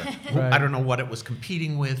 Was there, I don't know what it was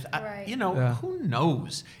competing with. Right. Who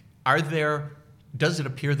knows? Does it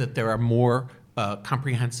appear that there are more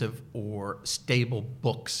comprehensive or stable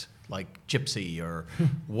books like Gypsy or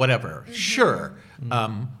whatever? Sure.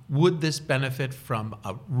 Would this benefit from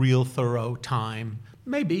a real thorough time?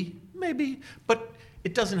 Maybe. But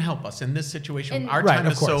it doesn't help us in this situation. Our time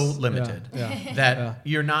is so limited that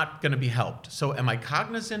you're not going to be helped. So am I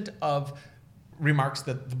cognizant of remarks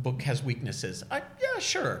that the book has weaknesses? Yeah,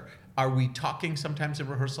 sure. Are we talking sometimes in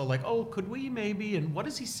rehearsal like, oh, could we maybe? And what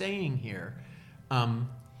is he saying here?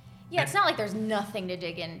 Yeah, it's not like there's nothing to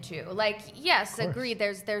dig into. Yes, agreed.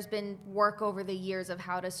 There's been work over the years of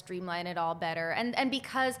how to streamline it all better. And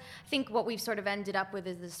because I think what we've sort of ended up with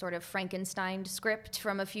is this sort of Frankenstein script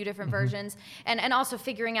from a few different versions. And also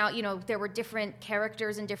figuring out, there were different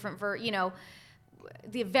characters and different,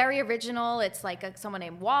 the very original, it's like someone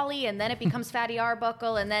named Wally, and then it becomes Fatty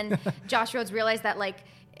Arbuckle, and then Josh Rhodes realized that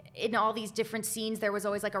in all these different scenes, there was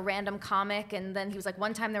always a random comic, and then he was like,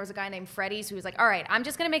 one time there was a guy named Freddie, so he was like, all right, I'm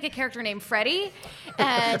just gonna make a character named Freddie,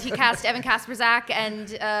 and he cast Evan Kasperzak and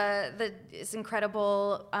this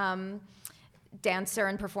incredible dancer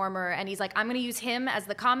and performer, and he's like, I'm gonna use him as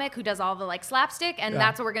the comic who does all the slapstick, and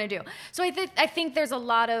that's what we're gonna do. So I think there's a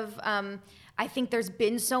lot of, I think there's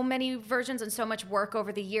been so many versions and so much work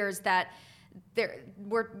over the years that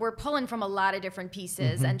we're pulling from a lot of different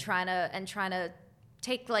pieces and trying to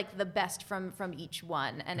take like the best from each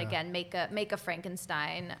one, and again make a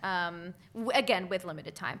Frankenstein. Again, with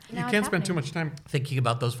limited time. You can't spend too much time thinking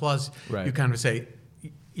about those flaws. Right. You kind of say,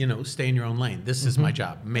 stay in your own lane. This is my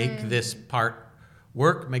job. Make this part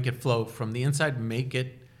work. Make it flow from the inside. Make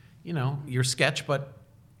it, your sketch, but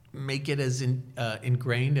make it as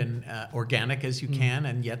ingrained and organic as you can,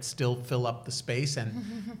 and yet still fill up the space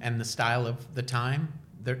and the style of the time.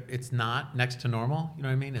 It's not next to normal. You know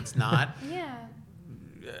what I mean? It's not.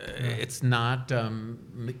 It's not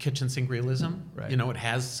kitchen sink realism. Right. It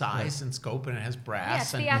has size and scope, and it has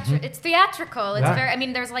brass. Yeah, it's theatrical. It's very. I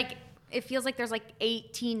mean, it feels like there's like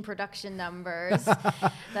 18 production numbers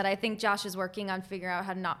that I think Josh is working on figuring out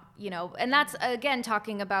how to not, and that's again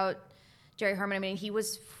talking about Jerry Herman. I mean, he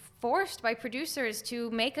was forced by producers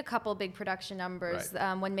to make a couple big production numbers.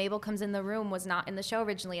 Right. When Mabel Comes in the Room was not in the show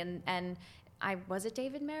originally, and was it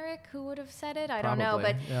David Merrick who would have said it? I don't know,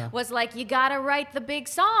 but was like, you gotta write the big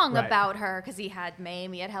song about her, because he had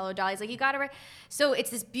Mame, he had Hello Dolly. He's like, you gotta write. So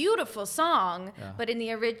it's this beautiful song, but in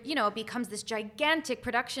the it becomes this gigantic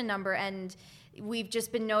production number, and we've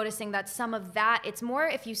just been noticing that some of that, it's more,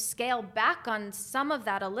 if you scale back on some of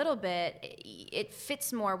that a little bit, it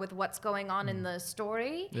fits more with what's going on in the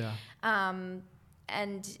story, and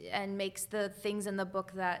makes the things in the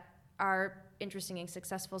book that are interesting and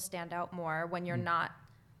successful stand out more when you're not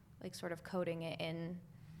like sort of coding it in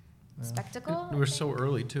spectacle. And we're so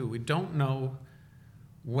early too. We don't know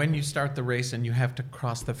when you start the race and you have to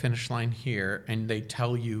cross the finish line here, and they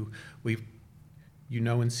tell you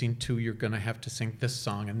in scene 2 you're going to have to sing this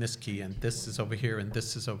song in this key, and this is over here and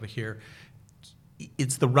this is over here.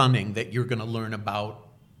 It's the running that you're going to learn about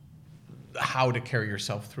how to carry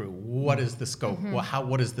yourself through. What is the scope?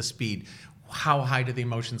 What is the speed? How high do the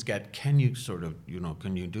emotions get? Can you sort of,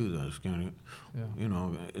 can you do this? Can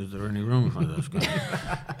you, is there any room for this?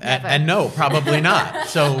 and no, probably not.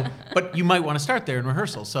 So, but you might want to start there in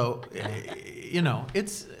rehearsal. So,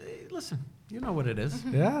 it's, listen, you know what it is.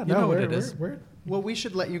 Yeah, you know what it is. Well, we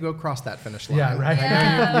should let you go cross that finish line. Yeah, right.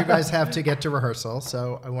 I know you guys have to get to rehearsal,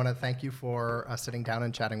 so I want to thank you for sitting down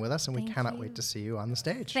and chatting with us, and we cannot wait to see you on the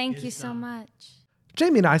stage. Thank you so much.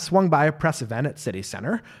 Jamie and I swung by a press event at City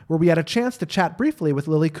Center, where we had a chance to chat briefly with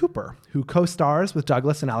Lily Cooper, who co-stars with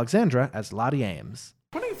Douglas and Alexandra as Lottie Ames.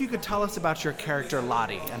 I'm wondering if you could tell us about your character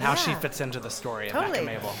Lottie and how she fits into the story of Mack and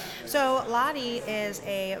Mabel. So Lottie is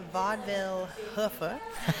a vaudeville hoofer.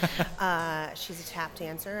 She's a tap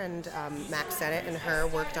dancer, and Mack Sennett and her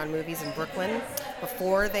worked on movies in Brooklyn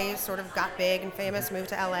before they sort of got big and famous, moved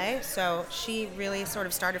to LA. So she really sort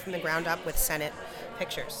of started from the ground up with Sennett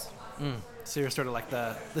Pictures. So you're sort of like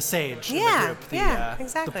the sage in the group,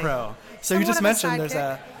 exactly. the pro. So you just mentioned there's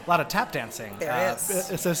a lot of tap dancing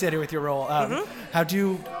associated with your role. Had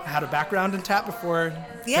you had a background in tap before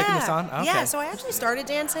taking this on? Okay. Yeah, so I actually started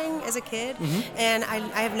dancing as a kid, and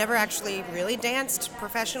I have never actually really danced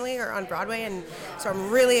professionally or on Broadway, and so I'm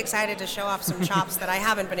really excited to show off some chops that I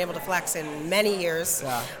haven't been able to flex in many years.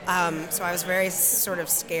 Yeah. So I was very sort of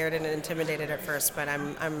scared and intimidated at first, but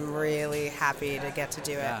I'm really happy to get to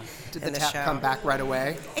do it. Did the tap come back right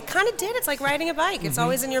away? It kind of did. It's like riding a bike. It's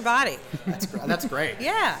always in your body. That's great.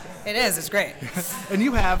 Yeah, it is. It's great. And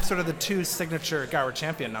you have sort of the 2 signature Gower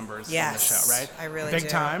Champion numbers in the show, right? I really Big do.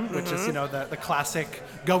 Time, which is, the classic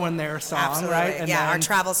Go In There song, Absolutely. right? And our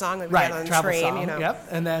travel song that we get on the train. Song, yep.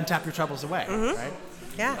 And then Tap Your Troubles Away, right?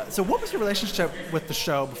 Yeah. So what was your relationship with the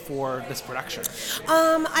show before this production?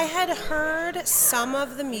 I had heard some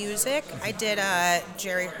of the music. I did a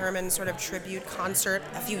Jerry Herman sort of tribute concert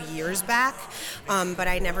a few years back, but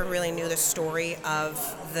I never really knew the story of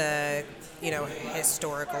the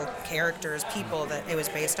historical characters, people that it was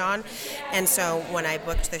based on. And so when I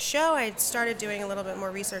booked the show, I started doing a little bit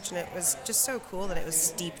more research, and it was just so cool that it was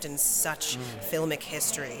steeped in such filmic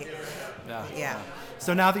history. Yeah.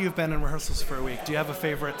 So now that you've been in rehearsals for a week, do you have a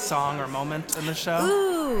favorite song or moment in the show?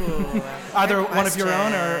 Ooh. Either one of your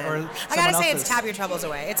own or I gotta say it's Tap Your Troubles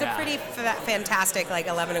Away. It's a pretty fantastic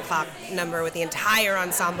 11 o'clock number with the entire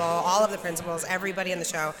ensemble, all of the principals, everybody in the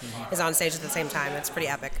show is on stage at the same time. It's pretty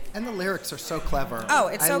epic. And the lyrics are so clever. Oh,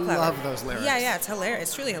 it's so clever. I love those lyrics. Yeah, it's hilarious.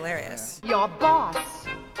 It's truly hilarious. Your boss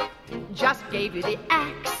just gave you the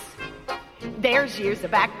axe. There's years of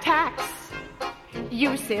back tax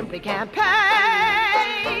you simply can't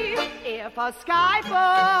pay. If a sky full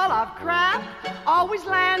of crap always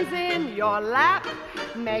lands in your lap,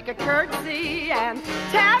 make a curtsy and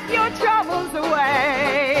tap your troubles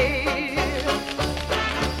away.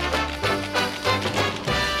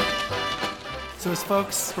 So So as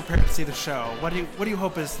folks prepare to see the show, what do you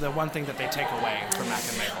hope is the one thing that they take away from Mack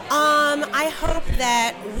and Mabel? I hope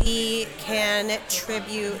that we can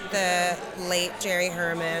tribute the late Jerry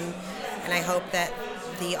Herman, and I hope that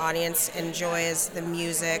the audience enjoys the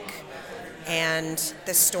music and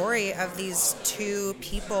the story of these two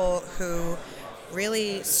people who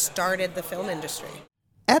really started the film industry.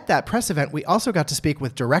 At that press event, we also got to speak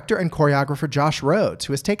with director and choreographer Josh Rhodes,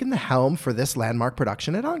 who has taken the helm for this landmark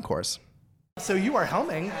production at Encores. So you are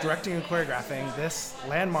helming, directing, and choreographing this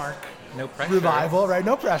landmark pressure. revival, right?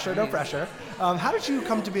 No pressure, no pressure. How did you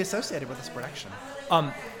come to be associated with this production?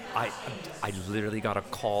 I literally got a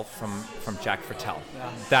call from Jack Fertel.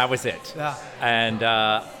 Yeah. That was it. Yeah. And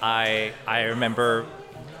I remember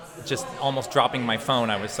just almost dropping my phone.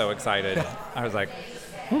 I was so excited. I was like,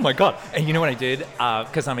 oh my God. And you know what I did?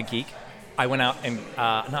 Because I'm a geek, I went out and,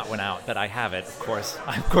 not went out, but I have it, of course.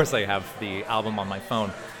 Of course I have the album on my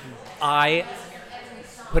phone. I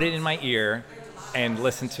put it in my ear and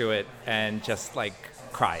listened to it and just like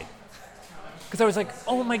cried. Because I was like,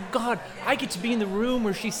 oh my God, I get to be in the room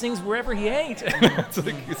where she sings Wherever He Ain't.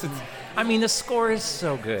 I mean, the score is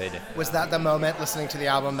so good. Was that the moment listening to the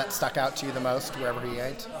album that stuck out to you the most, Wherever He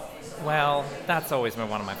Ain't? Well, that's always been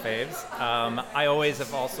one of my faves. I always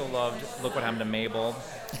have also loved Look What Happened to Mabel.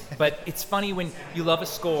 But it's funny when you love a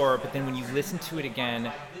score, but then when you listen to it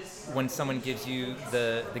again, when someone gives you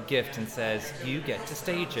the gift and says, you get to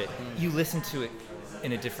stage it, you listen to it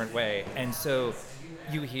in a different way. And so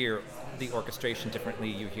you hear the orchestration differently,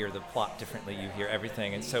 you hear the plot differently, you hear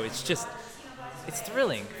everything. And so it's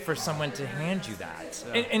thrilling for someone to hand you that.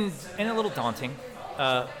 And a little daunting,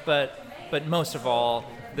 but most of all,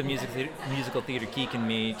 the musical theater geek in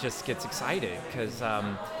me just gets excited because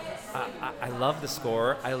I love the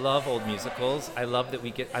score. I love old musicals. I love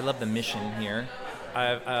the mission here.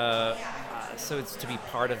 So it's to be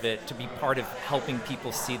part of it, to be part of helping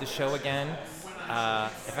people see the show again.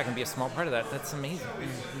 If I can be a small part of that, that's amazing.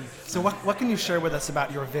 So what can you share with us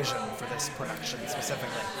about your vision for this production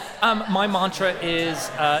specifically? My mantra is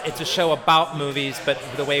it's a show about movies, but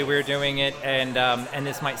the way we're doing it, and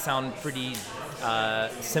this might sound pretty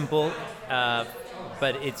simple,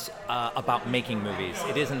 but it's about making movies.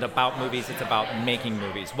 It isn't about movies, it's about making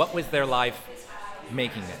movies. What was their life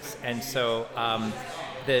making this? And so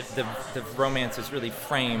the romance is really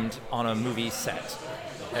framed on a movie set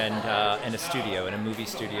and a studio, in a movie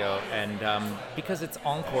studio. And because it's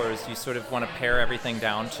Encores, you sort of want to pare everything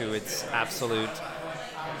down to its absolute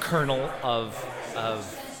kernel of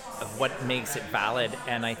what makes it valid.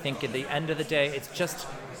 And I think at the end of the day, it's just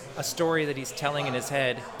a story that he's telling in his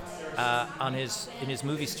head in his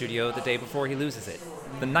movie studio the day before he loses it,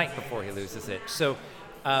 the night before he loses it. So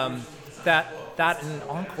that in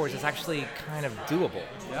Encores is actually kind of doable.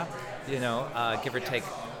 Yeah. You know, give or take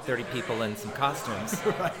 30 people in some costumes.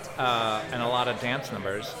 Right. And a lot of dance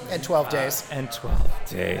numbers. And 12 days. And 12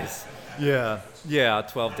 days. Yeah,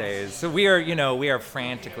 12 days. So we are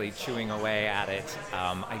frantically chewing away at it.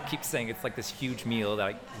 I keep saying it's like this huge meal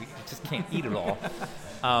that we just can't eat it all.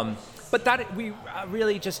 But that we are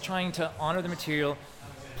really just trying to honor the material,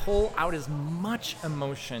 pull out as much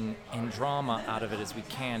emotion and drama out of it as we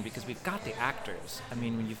can, because we've got the actors. I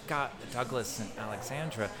mean, when you've got Douglas and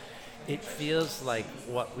Alexandra, it feels like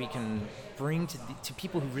what we can bring to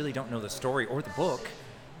people who really don't know the story or the book.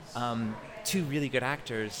 Two really good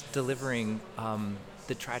actors delivering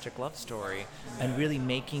the tragic love story and really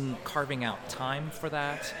carving out time for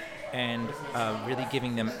that, and really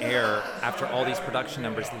giving them air after all these production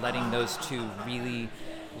numbers, letting those two really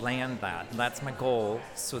land that. And that's my goal,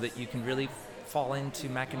 so that you can really fall into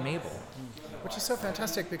Mack and Mabel. Which is so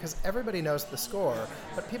fantastic, because everybody knows the score,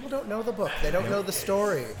 but people don't know the book. They don't know the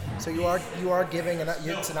story. So you are giving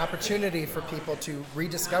it's an opportunity for people to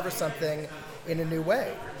rediscover something in a new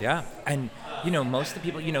way. Yeah, and most of the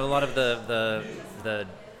people, a lot of the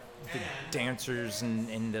dancers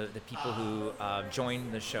and the people who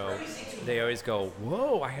join the show, they always go,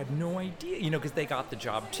 whoa, I had no idea, because they got the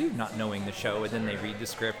job too, not knowing the show, and then they read the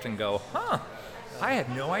script and go, I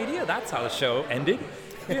had no idea that's how the show ended.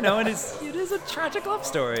 And it is a tragic love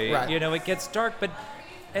story. Right. It gets dark,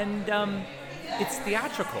 and it's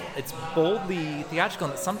theatrical. It's boldly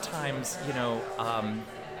theatrical, and sometimes,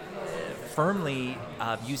 firmly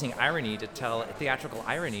using theatrical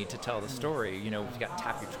irony to tell the story. We've got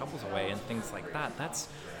Tap Your Troubles Away and things like that. That's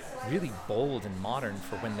really bold and modern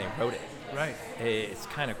for when they wrote it. Right. It's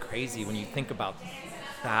kind of crazy when you think about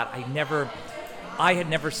that. I had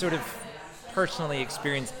never sort of personally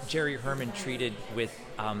experienced Jerry Herman treated with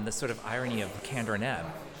the sort of irony of candor and ebb.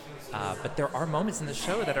 But there are moments in the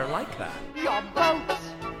show that are like that. Your boat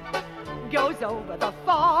goes over the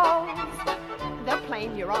falls. the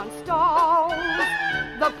plane you're on stalls.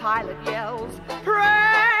 The pilot yells,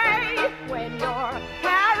 pray, when your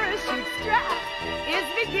parachute strap is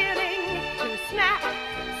beginning to snap.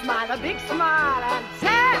 Smile a big smile and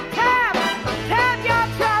tap, tap, tap your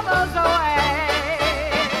troubles away.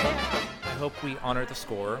 I hope we honor the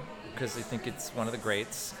score, because I think it's one of the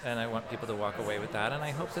greats, and I want people to walk away with that. And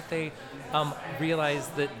I hope that they realize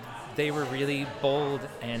that they were really bold,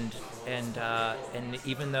 and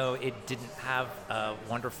even though it didn't have a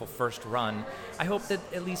wonderful first run, I hope that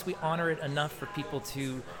at least we honor it enough for people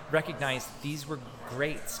to recognize these were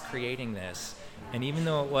greats creating this, and even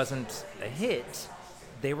though it wasn't a hit,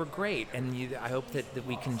 they were great. And I hope that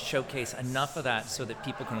we can showcase enough of that so that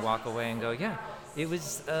people can walk away and go, yeah, it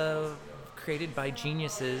was created by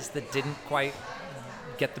geniuses that didn't quite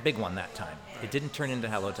get the big one that time. It didn't turn into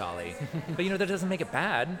Hello Dolly. But that doesn't make it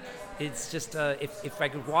bad. It's just if I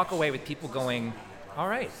could walk away with people going, all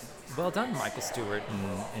right, well done, Michael Stewart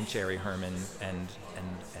and Jerry Herman and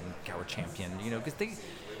Gower Champion, because they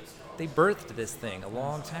birthed this thing a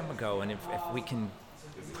long time ago, and if we can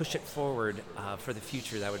push it forward for the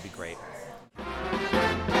future, that would be great.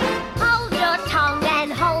 Hold your tongue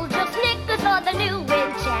and hold your snickers, for the new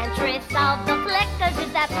enchantress of the flickers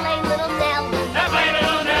is that plain little Nellie. That plain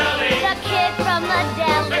little Nellie. The kid from the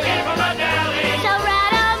deli. The kid from the deli. So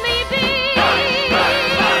rattle me beat.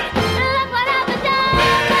 Look what happened to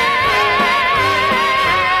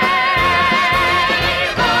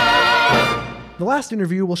The last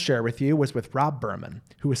interview we'll share with you was with Rob Berman,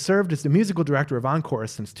 who has served as the musical director of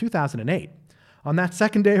Encores since 2008. On that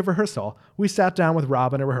second day of rehearsal, we sat down with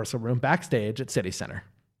Rob in a rehearsal room backstage at City Center.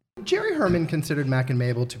 Jerry Herman considered Mack and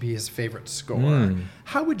Mabel to be his favorite score.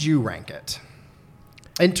 How would you rank it?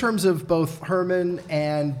 In terms of both Herman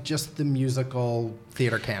and just the musical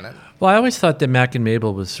theater canon. Well, I always thought that Mack and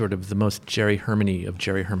Mabel was sort of the most Jerry Herman-y of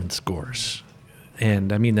Jerry Herman scores.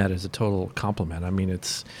 And I mean that as a total compliment. I mean,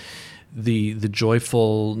 it's the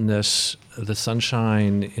joyfulness, the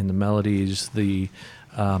sunshine in the melodies, the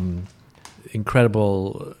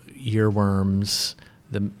incredible earworms,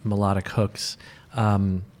 the melodic hooks.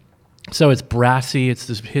 So it's brassy. It's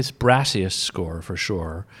his brassiest score for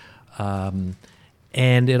sure.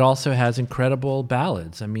 And it also has incredible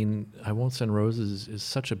ballads. I mean, I Won't Send Roses is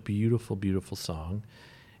such a beautiful, beautiful song.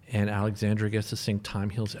 And Alexandra gets to sing Time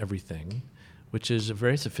Heals Everything, which is a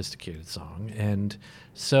very sophisticated song. And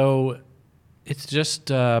so it's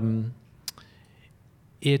just, I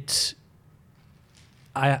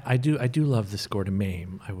do love the score to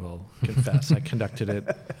MAME, I will confess. I conducted it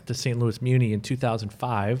at the St. Louis Muni in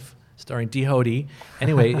 2005, starring Dee Hoty.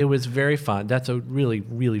 Anyway, it was very fun. That's a really,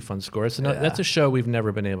 really fun score. So that's a show we've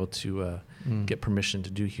never been able to get permission to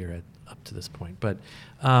do here up to this point. But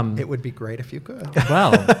it would be great if you could.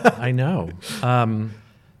 Well, I know.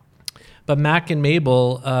 But Mack and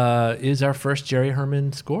Mabel is our first Jerry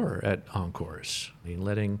Herman score at Encores. I mean,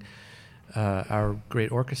 letting our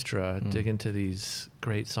great orchestra dig into these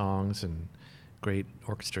great songs and great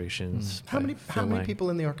orchestrations. How many people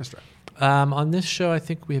in the orchestra? On this show, I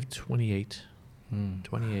think we have 28.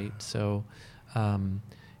 28. So,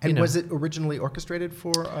 and was it originally orchestrated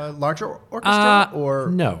for a larger orchestra or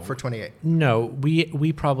no, for 28? No,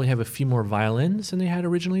 we probably have a few more violins than they had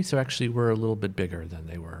originally. So actually, we're a little bit bigger than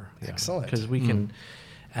they were. Excellent. Because we can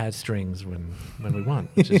add strings when we want,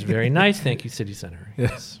 which is very nice. Thank you, City Center.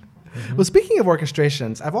 Yes. Well, speaking of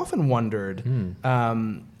orchestrations, I've often wondered,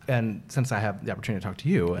 and since I have the opportunity to talk to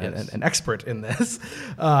you, an expert in this,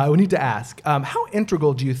 we need to ask, how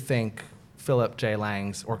integral do you think Philip J.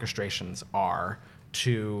 Lang's orchestrations are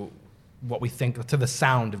to what we think, to the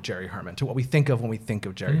sound of Jerry Herman, to what we think of when we think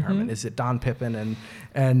of Jerry Herman? Is it Don Pippin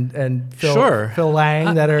and Phil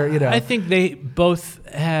Lang that are, I think they both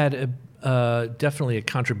had definitely a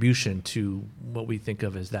contribution to what we think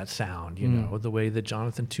of as that sound, you know, the way that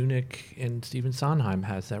Jonathan Tunick and Stephen Sondheim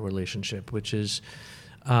has that relationship, which is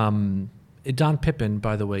Don Pippin,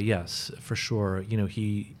 by the way, yes, for sure. You know,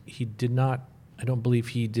 he did not, I don't believe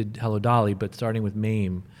he did Hello Dolly, but starting with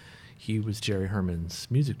MAME, he was Jerry Herman's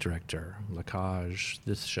music director, La Cage,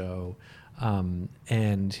 this show,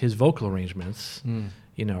 and his vocal arrangements,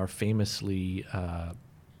 you know, are famously,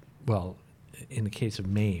 well, in the case of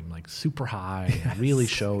MAME, like super high, and really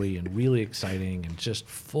showy and really exciting and just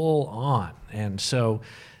full on. And so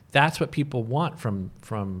that's what people want from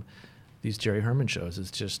these Jerry Herman shows.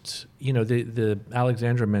 Is just, you know, the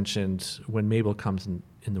Alexandra mentioned when Mabel comes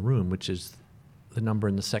in the room, which is the number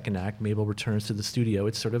in the second act. Mabel returns to the studio.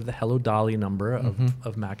 It's sort of the Hello Dolly number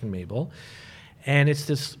of Mack and Mabel. And it's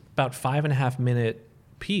this about 5.5 minute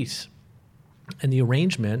piece And the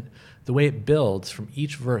arrangement, the way it builds from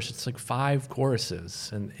each verse, it's like 5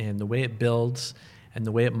 choruses, and the way it builds and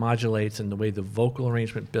the way it modulates and the way the vocal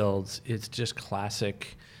arrangement builds, it's just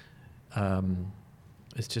classic.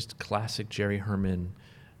 It's just classic Jerry Herman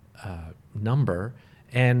number.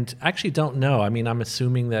 And I actually don't know. I mean, I'm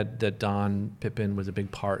assuming that Don Pippin was a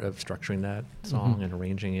big part of structuring that song and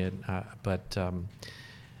arranging it, but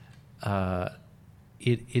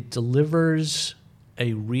it delivers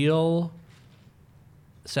a real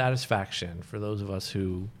satisfaction for those of us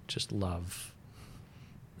who just love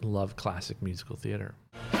classic musical theater.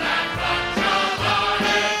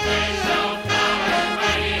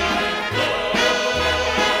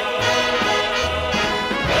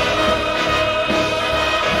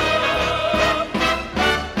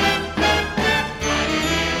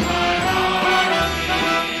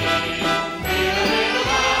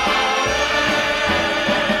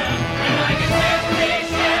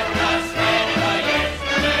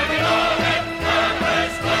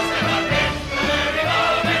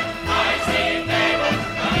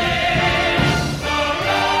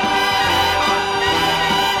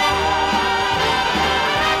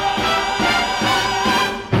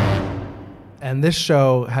 And this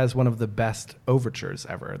show has one of the best overtures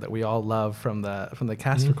ever that we all love from the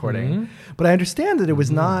cast recording. But I understand that it was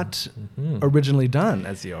not originally done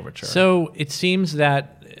as the overture. So it seems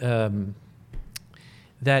that I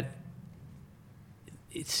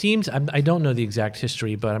don't know the exact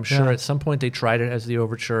history, but I'm sure at some point they tried it as the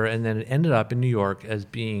overture, and then it ended up in New York as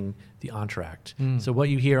being the entr'acte. So what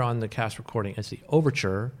you hear on the cast recording as the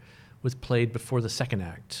overture was played before the second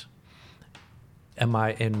act.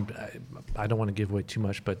 I don't want to give away too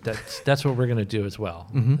much, but that's what we're going to do as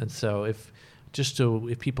well. And so if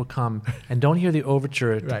people come and don't hear the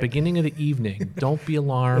overture at the beginning of the evening, don't be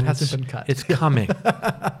alarmed. It hasn't been cut. It's coming.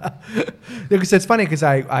 Because it's funny because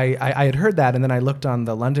I had heard that, and then I looked on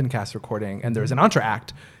the London cast recording, and there was an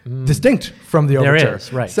entr'acte distinct from the overture. There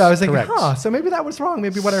is, right. So I was thinking, so maybe that was wrong.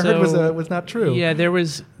 Maybe what I heard was not true. Yeah, there were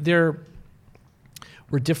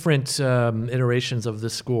different iterations of the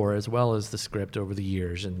score as well as the script over the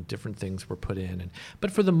years, and different things were put in.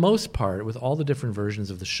 But for the most part, with all the different versions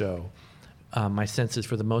of the show, my sense is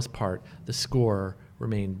for the most part, the score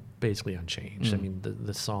remained basically unchanged. I mean,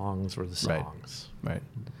 the songs were the songs. Right.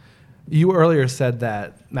 You earlier said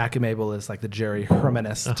that Mack and Mabel is like the Jerry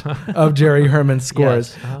Hermanist of Jerry Herman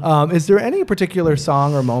scores. Yes. Is there any particular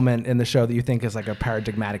song or moment in the show that you think is like a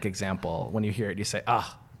paradigmatic example? When you hear it, you say,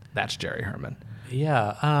 that's Jerry Herman.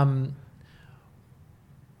 Yeah. I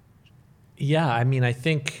mean, I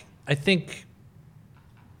think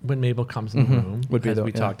when Mabel comes in the room, would be as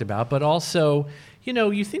we talked about, but also,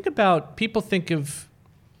 you think about, people think of,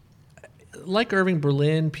 like Irving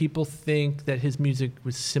Berlin, people think that his music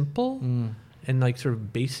was simple and like sort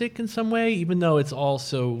of basic in some way, even though it's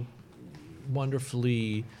also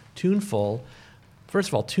wonderfully tuneful. First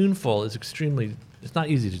of all, tuneful is it's not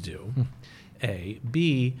easy to do, A.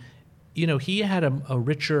 B, he had a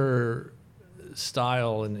richer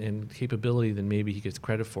style and capability than maybe he gets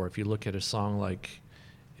credit for. If you look at a song like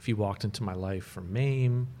If You Walked Into My Life from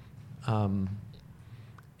Mame,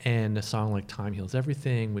 and a song like Time Heals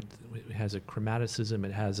Everything, it has a chromaticism,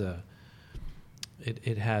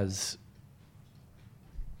 it has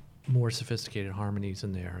more sophisticated harmonies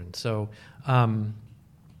in there. And so,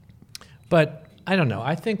 but I don't know.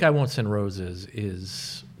 I think I Won't Send Roses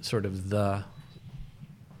is sort of the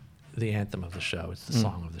anthem of the show. It's the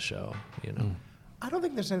song of the show, I don't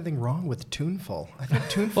think there's anything wrong with tuneful. I think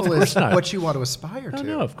tuneful is what you want to aspire to.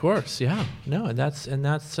 No, of course, yeah. No, and that's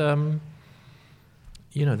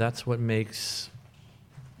that's what makes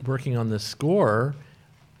working on the score.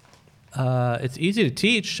 It's easy to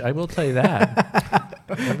teach. I will tell you that.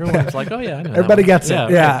 Everyone's like, "Oh yeah, I know." Everybody gets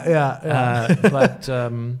it. Yeah. But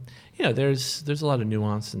there's a lot of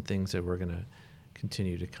nuance and things that we're going to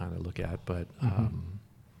continue to kind of look at, but.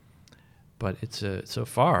 But it's so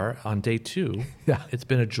far on day 2, it's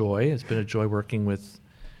been a joy. It's been a joy working with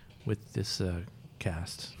this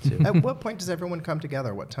cast too. At what point does everyone come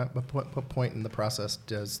together? What point in the process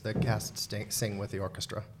does the cast sing with the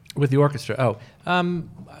orchestra? With the orchestra,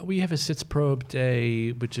 we have a Sitzprobe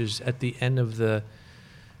day, which is at the end of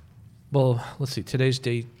let's see, today's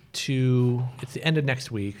day 2. It's the end of next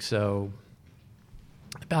week, so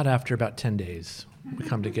after about 10 days, we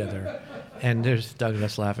come together. And there's Doug and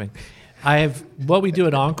us laughing. What we do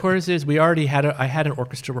at Encores is I had an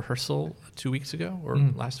orchestra rehearsal 2 weeks ago or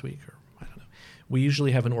last week, or I don't know. We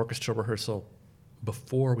usually have an orchestra rehearsal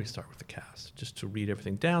before we start with the cast, just to read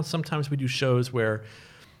everything down. Sometimes we do shows where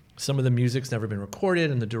some of the music's never been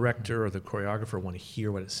recorded and the director or the choreographer want to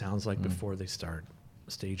hear what it sounds like before they start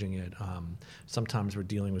staging it. Sometimes we're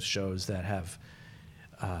dealing with shows that have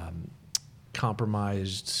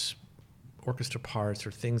compromised orchestra parts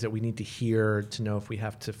or things that we need to hear to know if we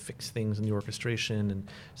have to fix things in the orchestration. And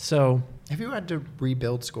so, have you had to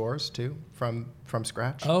rebuild scores too from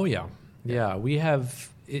scratch? Oh yeah. We have.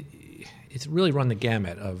 It's really run the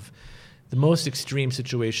gamut of. The most extreme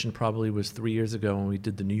situation probably was 3 years ago when we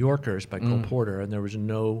did the New Yorkers by Cole Porter, and there was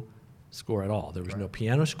no score at all. There was no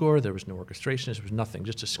piano score, there was no orchestration, there was nothing,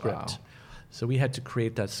 just a script. Wow. So we had to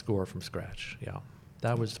create that score from scratch. Yeah,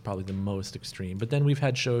 that was probably the most extreme. But then we've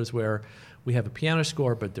had shows where we have a piano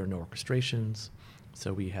score, but there are no orchestrations.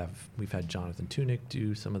 So we've had Jonathan Tunick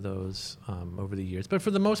do some of those over the years. But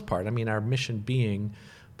for the most part, I mean, our mission being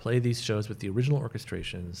play these shows with the original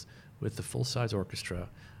orchestrations, with the full-size orchestra.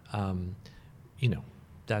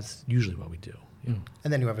 That's usually what we do. Yeah.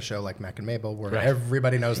 And then you have a show like Mack and Mabel where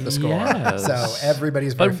everybody knows the score. Yes. So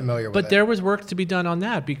everybody's very familiar with it. But there was work to be done on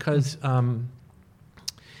that because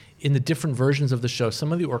in the different versions of the show,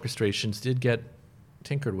 some of the orchestrations did get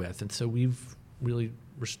tinkered with. And so we've really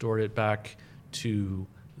restored it back to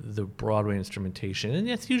the Broadway instrumentation. And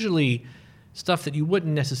it's usually stuff that you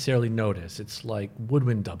wouldn't necessarily notice. It's like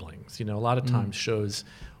woodwind doublings. A lot of times shows,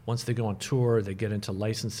 once they go on tour, they get into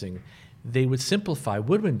licensing. They would simplify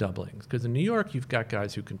woodwind doublings because in New York, you've got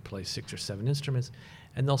guys who can play 6 or 7 instruments,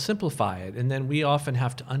 and they'll simplify it. And then we often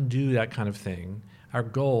have to undo that kind of thing. Our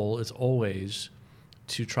goal is always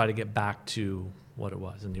to try to get back to what it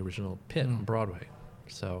was in the original pit on Broadway.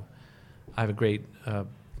 So I have a great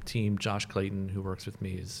team. Josh Clayton, who works with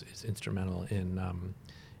me, is instrumental in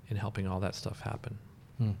helping all that stuff happen.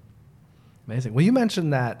 Amazing. Well, you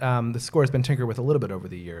mentioned that the score has been tinkered with a little bit over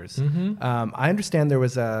the years. I understand there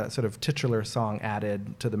was a sort of titular song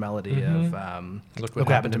added to the melody of Look What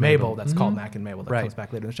Happened to Mabel. That's called Mack and Mabel. That comes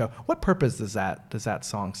back later in the show. What purpose does that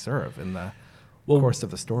song serve in the course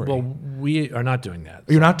of the story? Well, we are not doing that.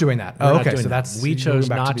 You're not doing that. Oh, okay. So we chose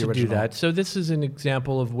not to do that. So this is an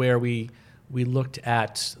example of where we looked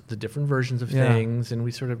at the different versions of things and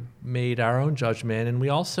we sort of made our own judgment. And we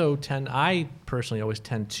also I personally always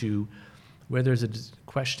tend to, where there's a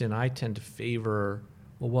question, I tend to favor,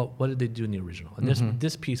 well, what did they do in the original? And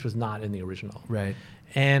this piece was not in the original. Right.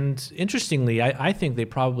 And interestingly, I think they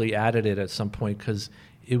probably added it at some point because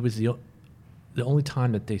it was the only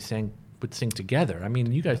time that they would sing together. I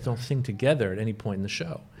mean, you guys don't sing together at any point in the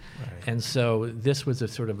show. Right. And so this was a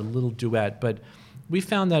sort of a little duet, but we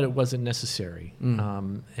found that it wasn't necessary,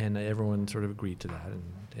 and everyone sort of agreed to that,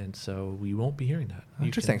 and so we won't be hearing that.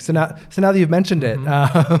 Interesting. So now that you've mentioned it,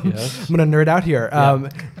 Yes. I'm going to nerd out here.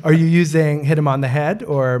 Are you using "Hit 'Em on the Head"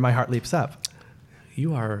 or "My Heart Leaps Up"?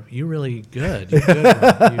 You're really good. You're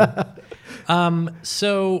good.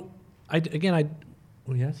 So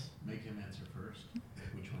yes. Make him answer first.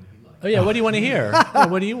 Which one he likes? Oh yeah, what do you want to hear?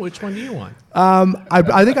 Which one do you want?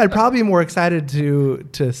 I think I'd probably be more excited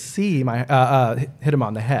to see my "Hit 'Em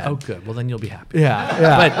on the Head." Oh, good. Well, then you'll be happy.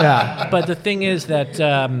 But the thing is that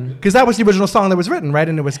because that was the original song that was written, right,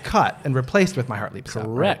 and it was cut and replaced with "My Heart Leaps Up."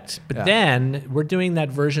 Correct. Right? But then we're doing that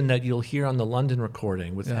version that you'll hear on the London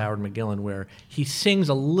recording with Howard McGillan, where he sings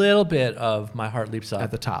a little bit of "My Heart Leaps Up"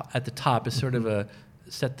 at the top. At the top is sort of a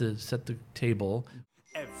set the table.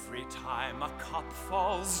 Every time a cup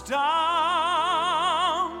falls down,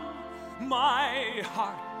 my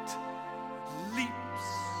heart leaps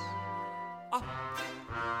up.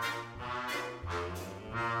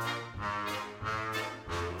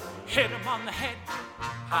 Hit him on the head,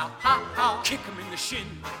 ha ha ha. Kick him in the shins,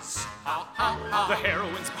 ha ha ha. The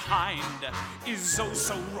heroine's behind is oh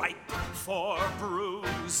so ripe for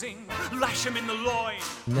bruising. Lash him in the loin.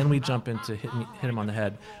 And then we jump into hit him on the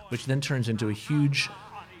head, which then turns into a huge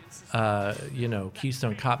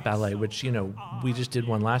Keystone Cop ballet, which, we just did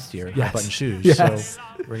one last year, High Button Shoes. Yes. So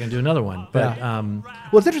we're going to do another one. But well,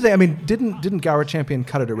 it's interesting. I mean, didn't Gower Champion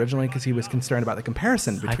cut it originally because he was concerned about the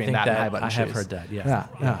comparison between that and High Button Shoes? I have heard that, yeah,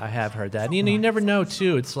 I have heard that. And, you never know,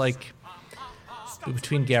 too. It's like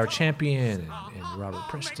between Gower Champion and Robert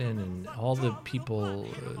Preston and all the people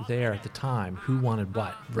there at the time who wanted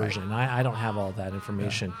what version. Right. I don't have all that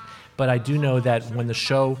information. But I do know that when the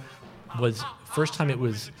show was first time it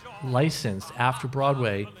was licensed after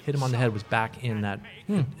Broadway, Hit 'Em on the Head was back in that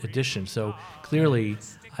edition. So clearly,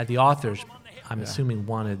 the authors, I'm assuming,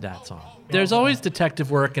 wanted that song. There's always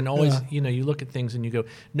detective work, and always, you look at things and you go,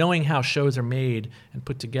 knowing how shows are made and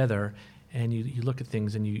put together, and you look at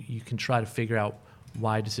things and you can try to figure out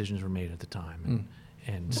why decisions were made at the time,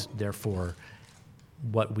 and therefore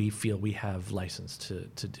what we feel we have license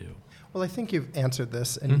to do. Well, I think you've answered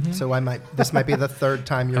this, and so this might be the third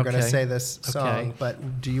time you're going to say this song,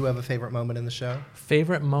 but do you have a favorite moment in the show?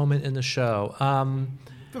 Favorite moment in the show?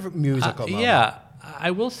 Favorite musical moment? Yeah,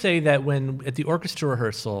 I will say that when at the orchestra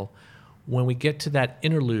rehearsal, when we get to that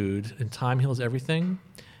interlude and Time Heals Everything,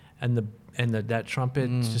 and that trumpet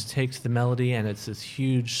just takes the melody, and it's this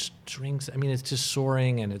huge strings. I mean, it's just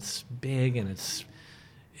soaring, and it's big, and it's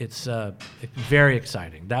very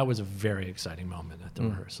exciting. That was a very exciting moment at the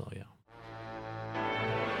rehearsal. Yeah.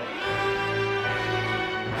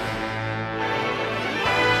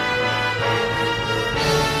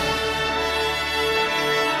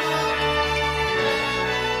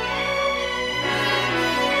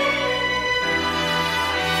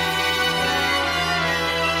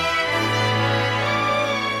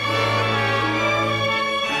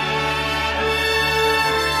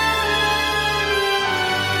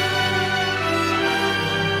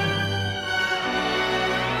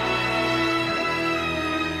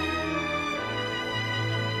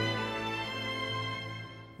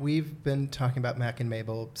 We've been talking about Mack and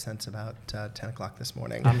Mabel since about 10 o'clock this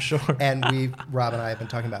morning. I'm sure. And Rob and I have been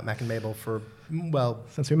talking about Mack and Mabel for,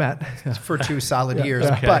 since we met. For 2 solid years.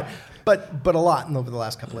 Okay. But a lot over the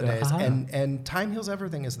last couple of days. And Time Heals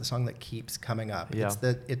Everything is the song that keeps coming up. Yeah.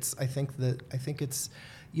 I think it's,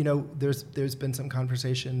 there's been some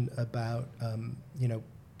conversation about,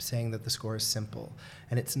 saying that the score is simple,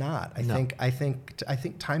 and it's not. I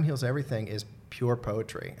think Time Heals Everything is pure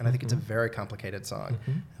poetry, and I think it's a very complicated song,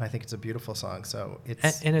 and I think it's a beautiful song. So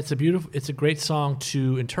it's a great song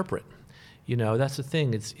to interpret. That's the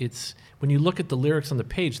thing. It's when you look at the lyrics on the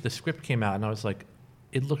page, the script came out, and I was like,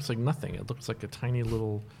 it looks like nothing. It looks like a tiny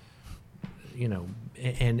little,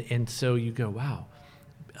 and so you go, wow.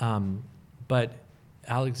 But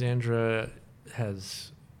Alexandra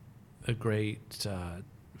has a great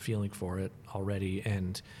feeling for it already,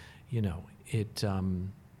 and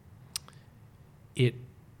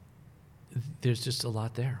there's just a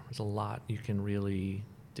lot there. There's a lot you can really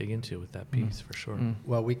dig into with that piece for sure.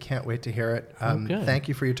 Well, we can't wait to hear it. Good. Thank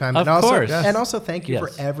you for your time. Of course. And also thank you for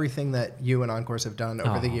everything that you and Encores have done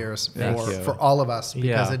over the years for all of us,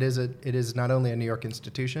 because it is not only a New York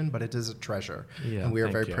institution, but it is a treasure. Yeah, and we are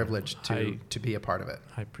very privileged to be a part of it.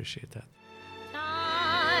 I appreciate that.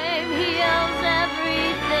 Time heals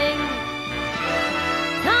everything.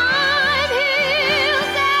 Time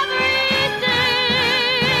heals everything.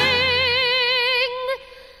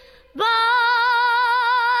 But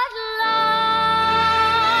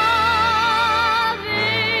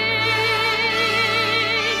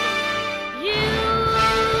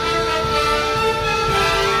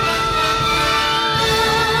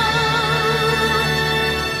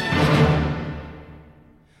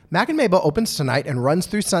Mack and Mabel opens tonight and runs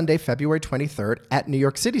through Sunday, February 23rd at New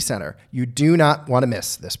York City Center. You do not want to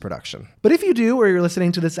miss this production. But if you do, or you're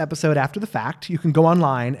listening to this episode after the fact, you can go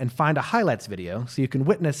online and find a highlights video so you can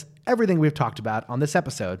witness everything we've talked about on this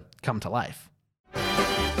episode come to life.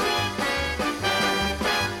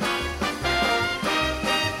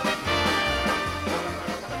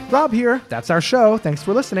 Rob here. That's our show. Thanks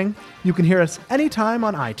for listening. You can hear us anytime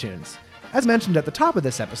on iTunes. As mentioned at the top of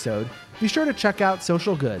this episode, be sure to check out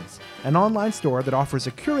Social Goods, an online store that offers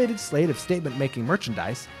a curated slate of statement-making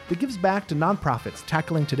merchandise that gives back to nonprofits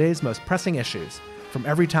tackling today's most pressing issues, from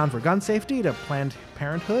Everytown for gun safety to Planned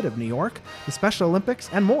Parenthood of New York, the Special Olympics,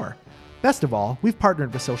 and more. Best of all, we've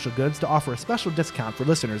partnered with Social Goods to offer a special discount for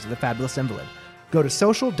listeners of The Fabulous Invalid. Go to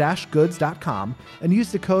social-goods.com and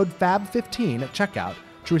use the code FAB15 at checkout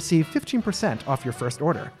to receive 15% off your first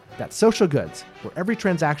order. That's Social Goods, where every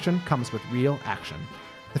transaction comes with real action.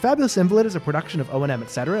 The Fabulous Invalid is a production of O&M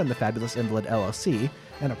Etc. and the Fabulous Invalid LLC,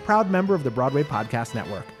 and a proud member of the Broadway Podcast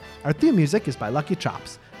Network. Our theme music is by Lucky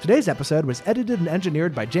Chops. Today's episode was edited and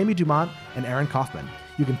engineered by Jamie Dumont and Aaron Kaufman.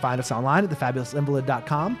 You can find us online at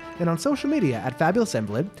thefabulousinvalid.com and on social media at Fabulous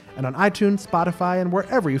Invalid, and on iTunes, Spotify, and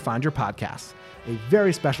wherever you find your podcasts. A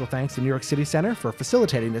very special thanks to New York City Center for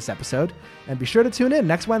facilitating this episode, and be sure to tune in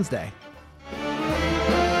next Wednesday.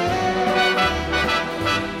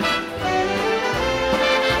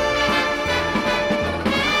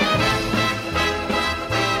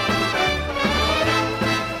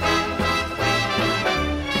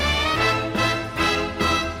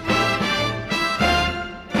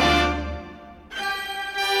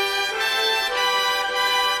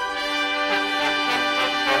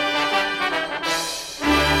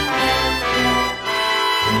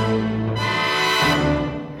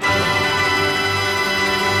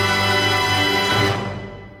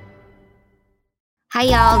 Hi,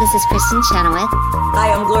 y'all. This is Kristen Chenoweth.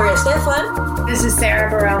 Hi, I'm Gloria Stefan. This is Sarah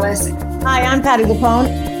Bareilles. Hi, I'm Patty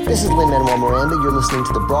LuPone. This is Lin-Manuel Miranda. You're listening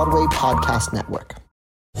to the Broadway Podcast Network.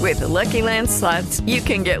 With the Lucky Land Slots, you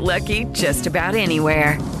can get lucky just about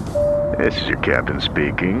anywhere. This is your captain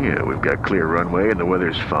speaking. We've got clear runway and the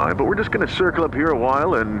weather's fine, but we're just going to circle up here a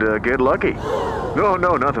while and get lucky. No,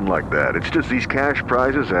 nothing like that. It's just these cash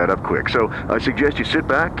prizes add up quick. So I suggest you sit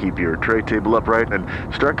back, keep your tray table upright, and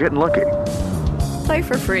start getting lucky. Play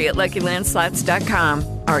for free at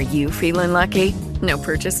LuckyLandSlots.com. Are you feeling lucky? No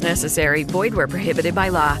purchase necessary. Void where prohibited by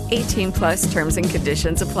law. 18+ terms and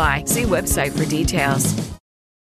conditions apply. See website for details.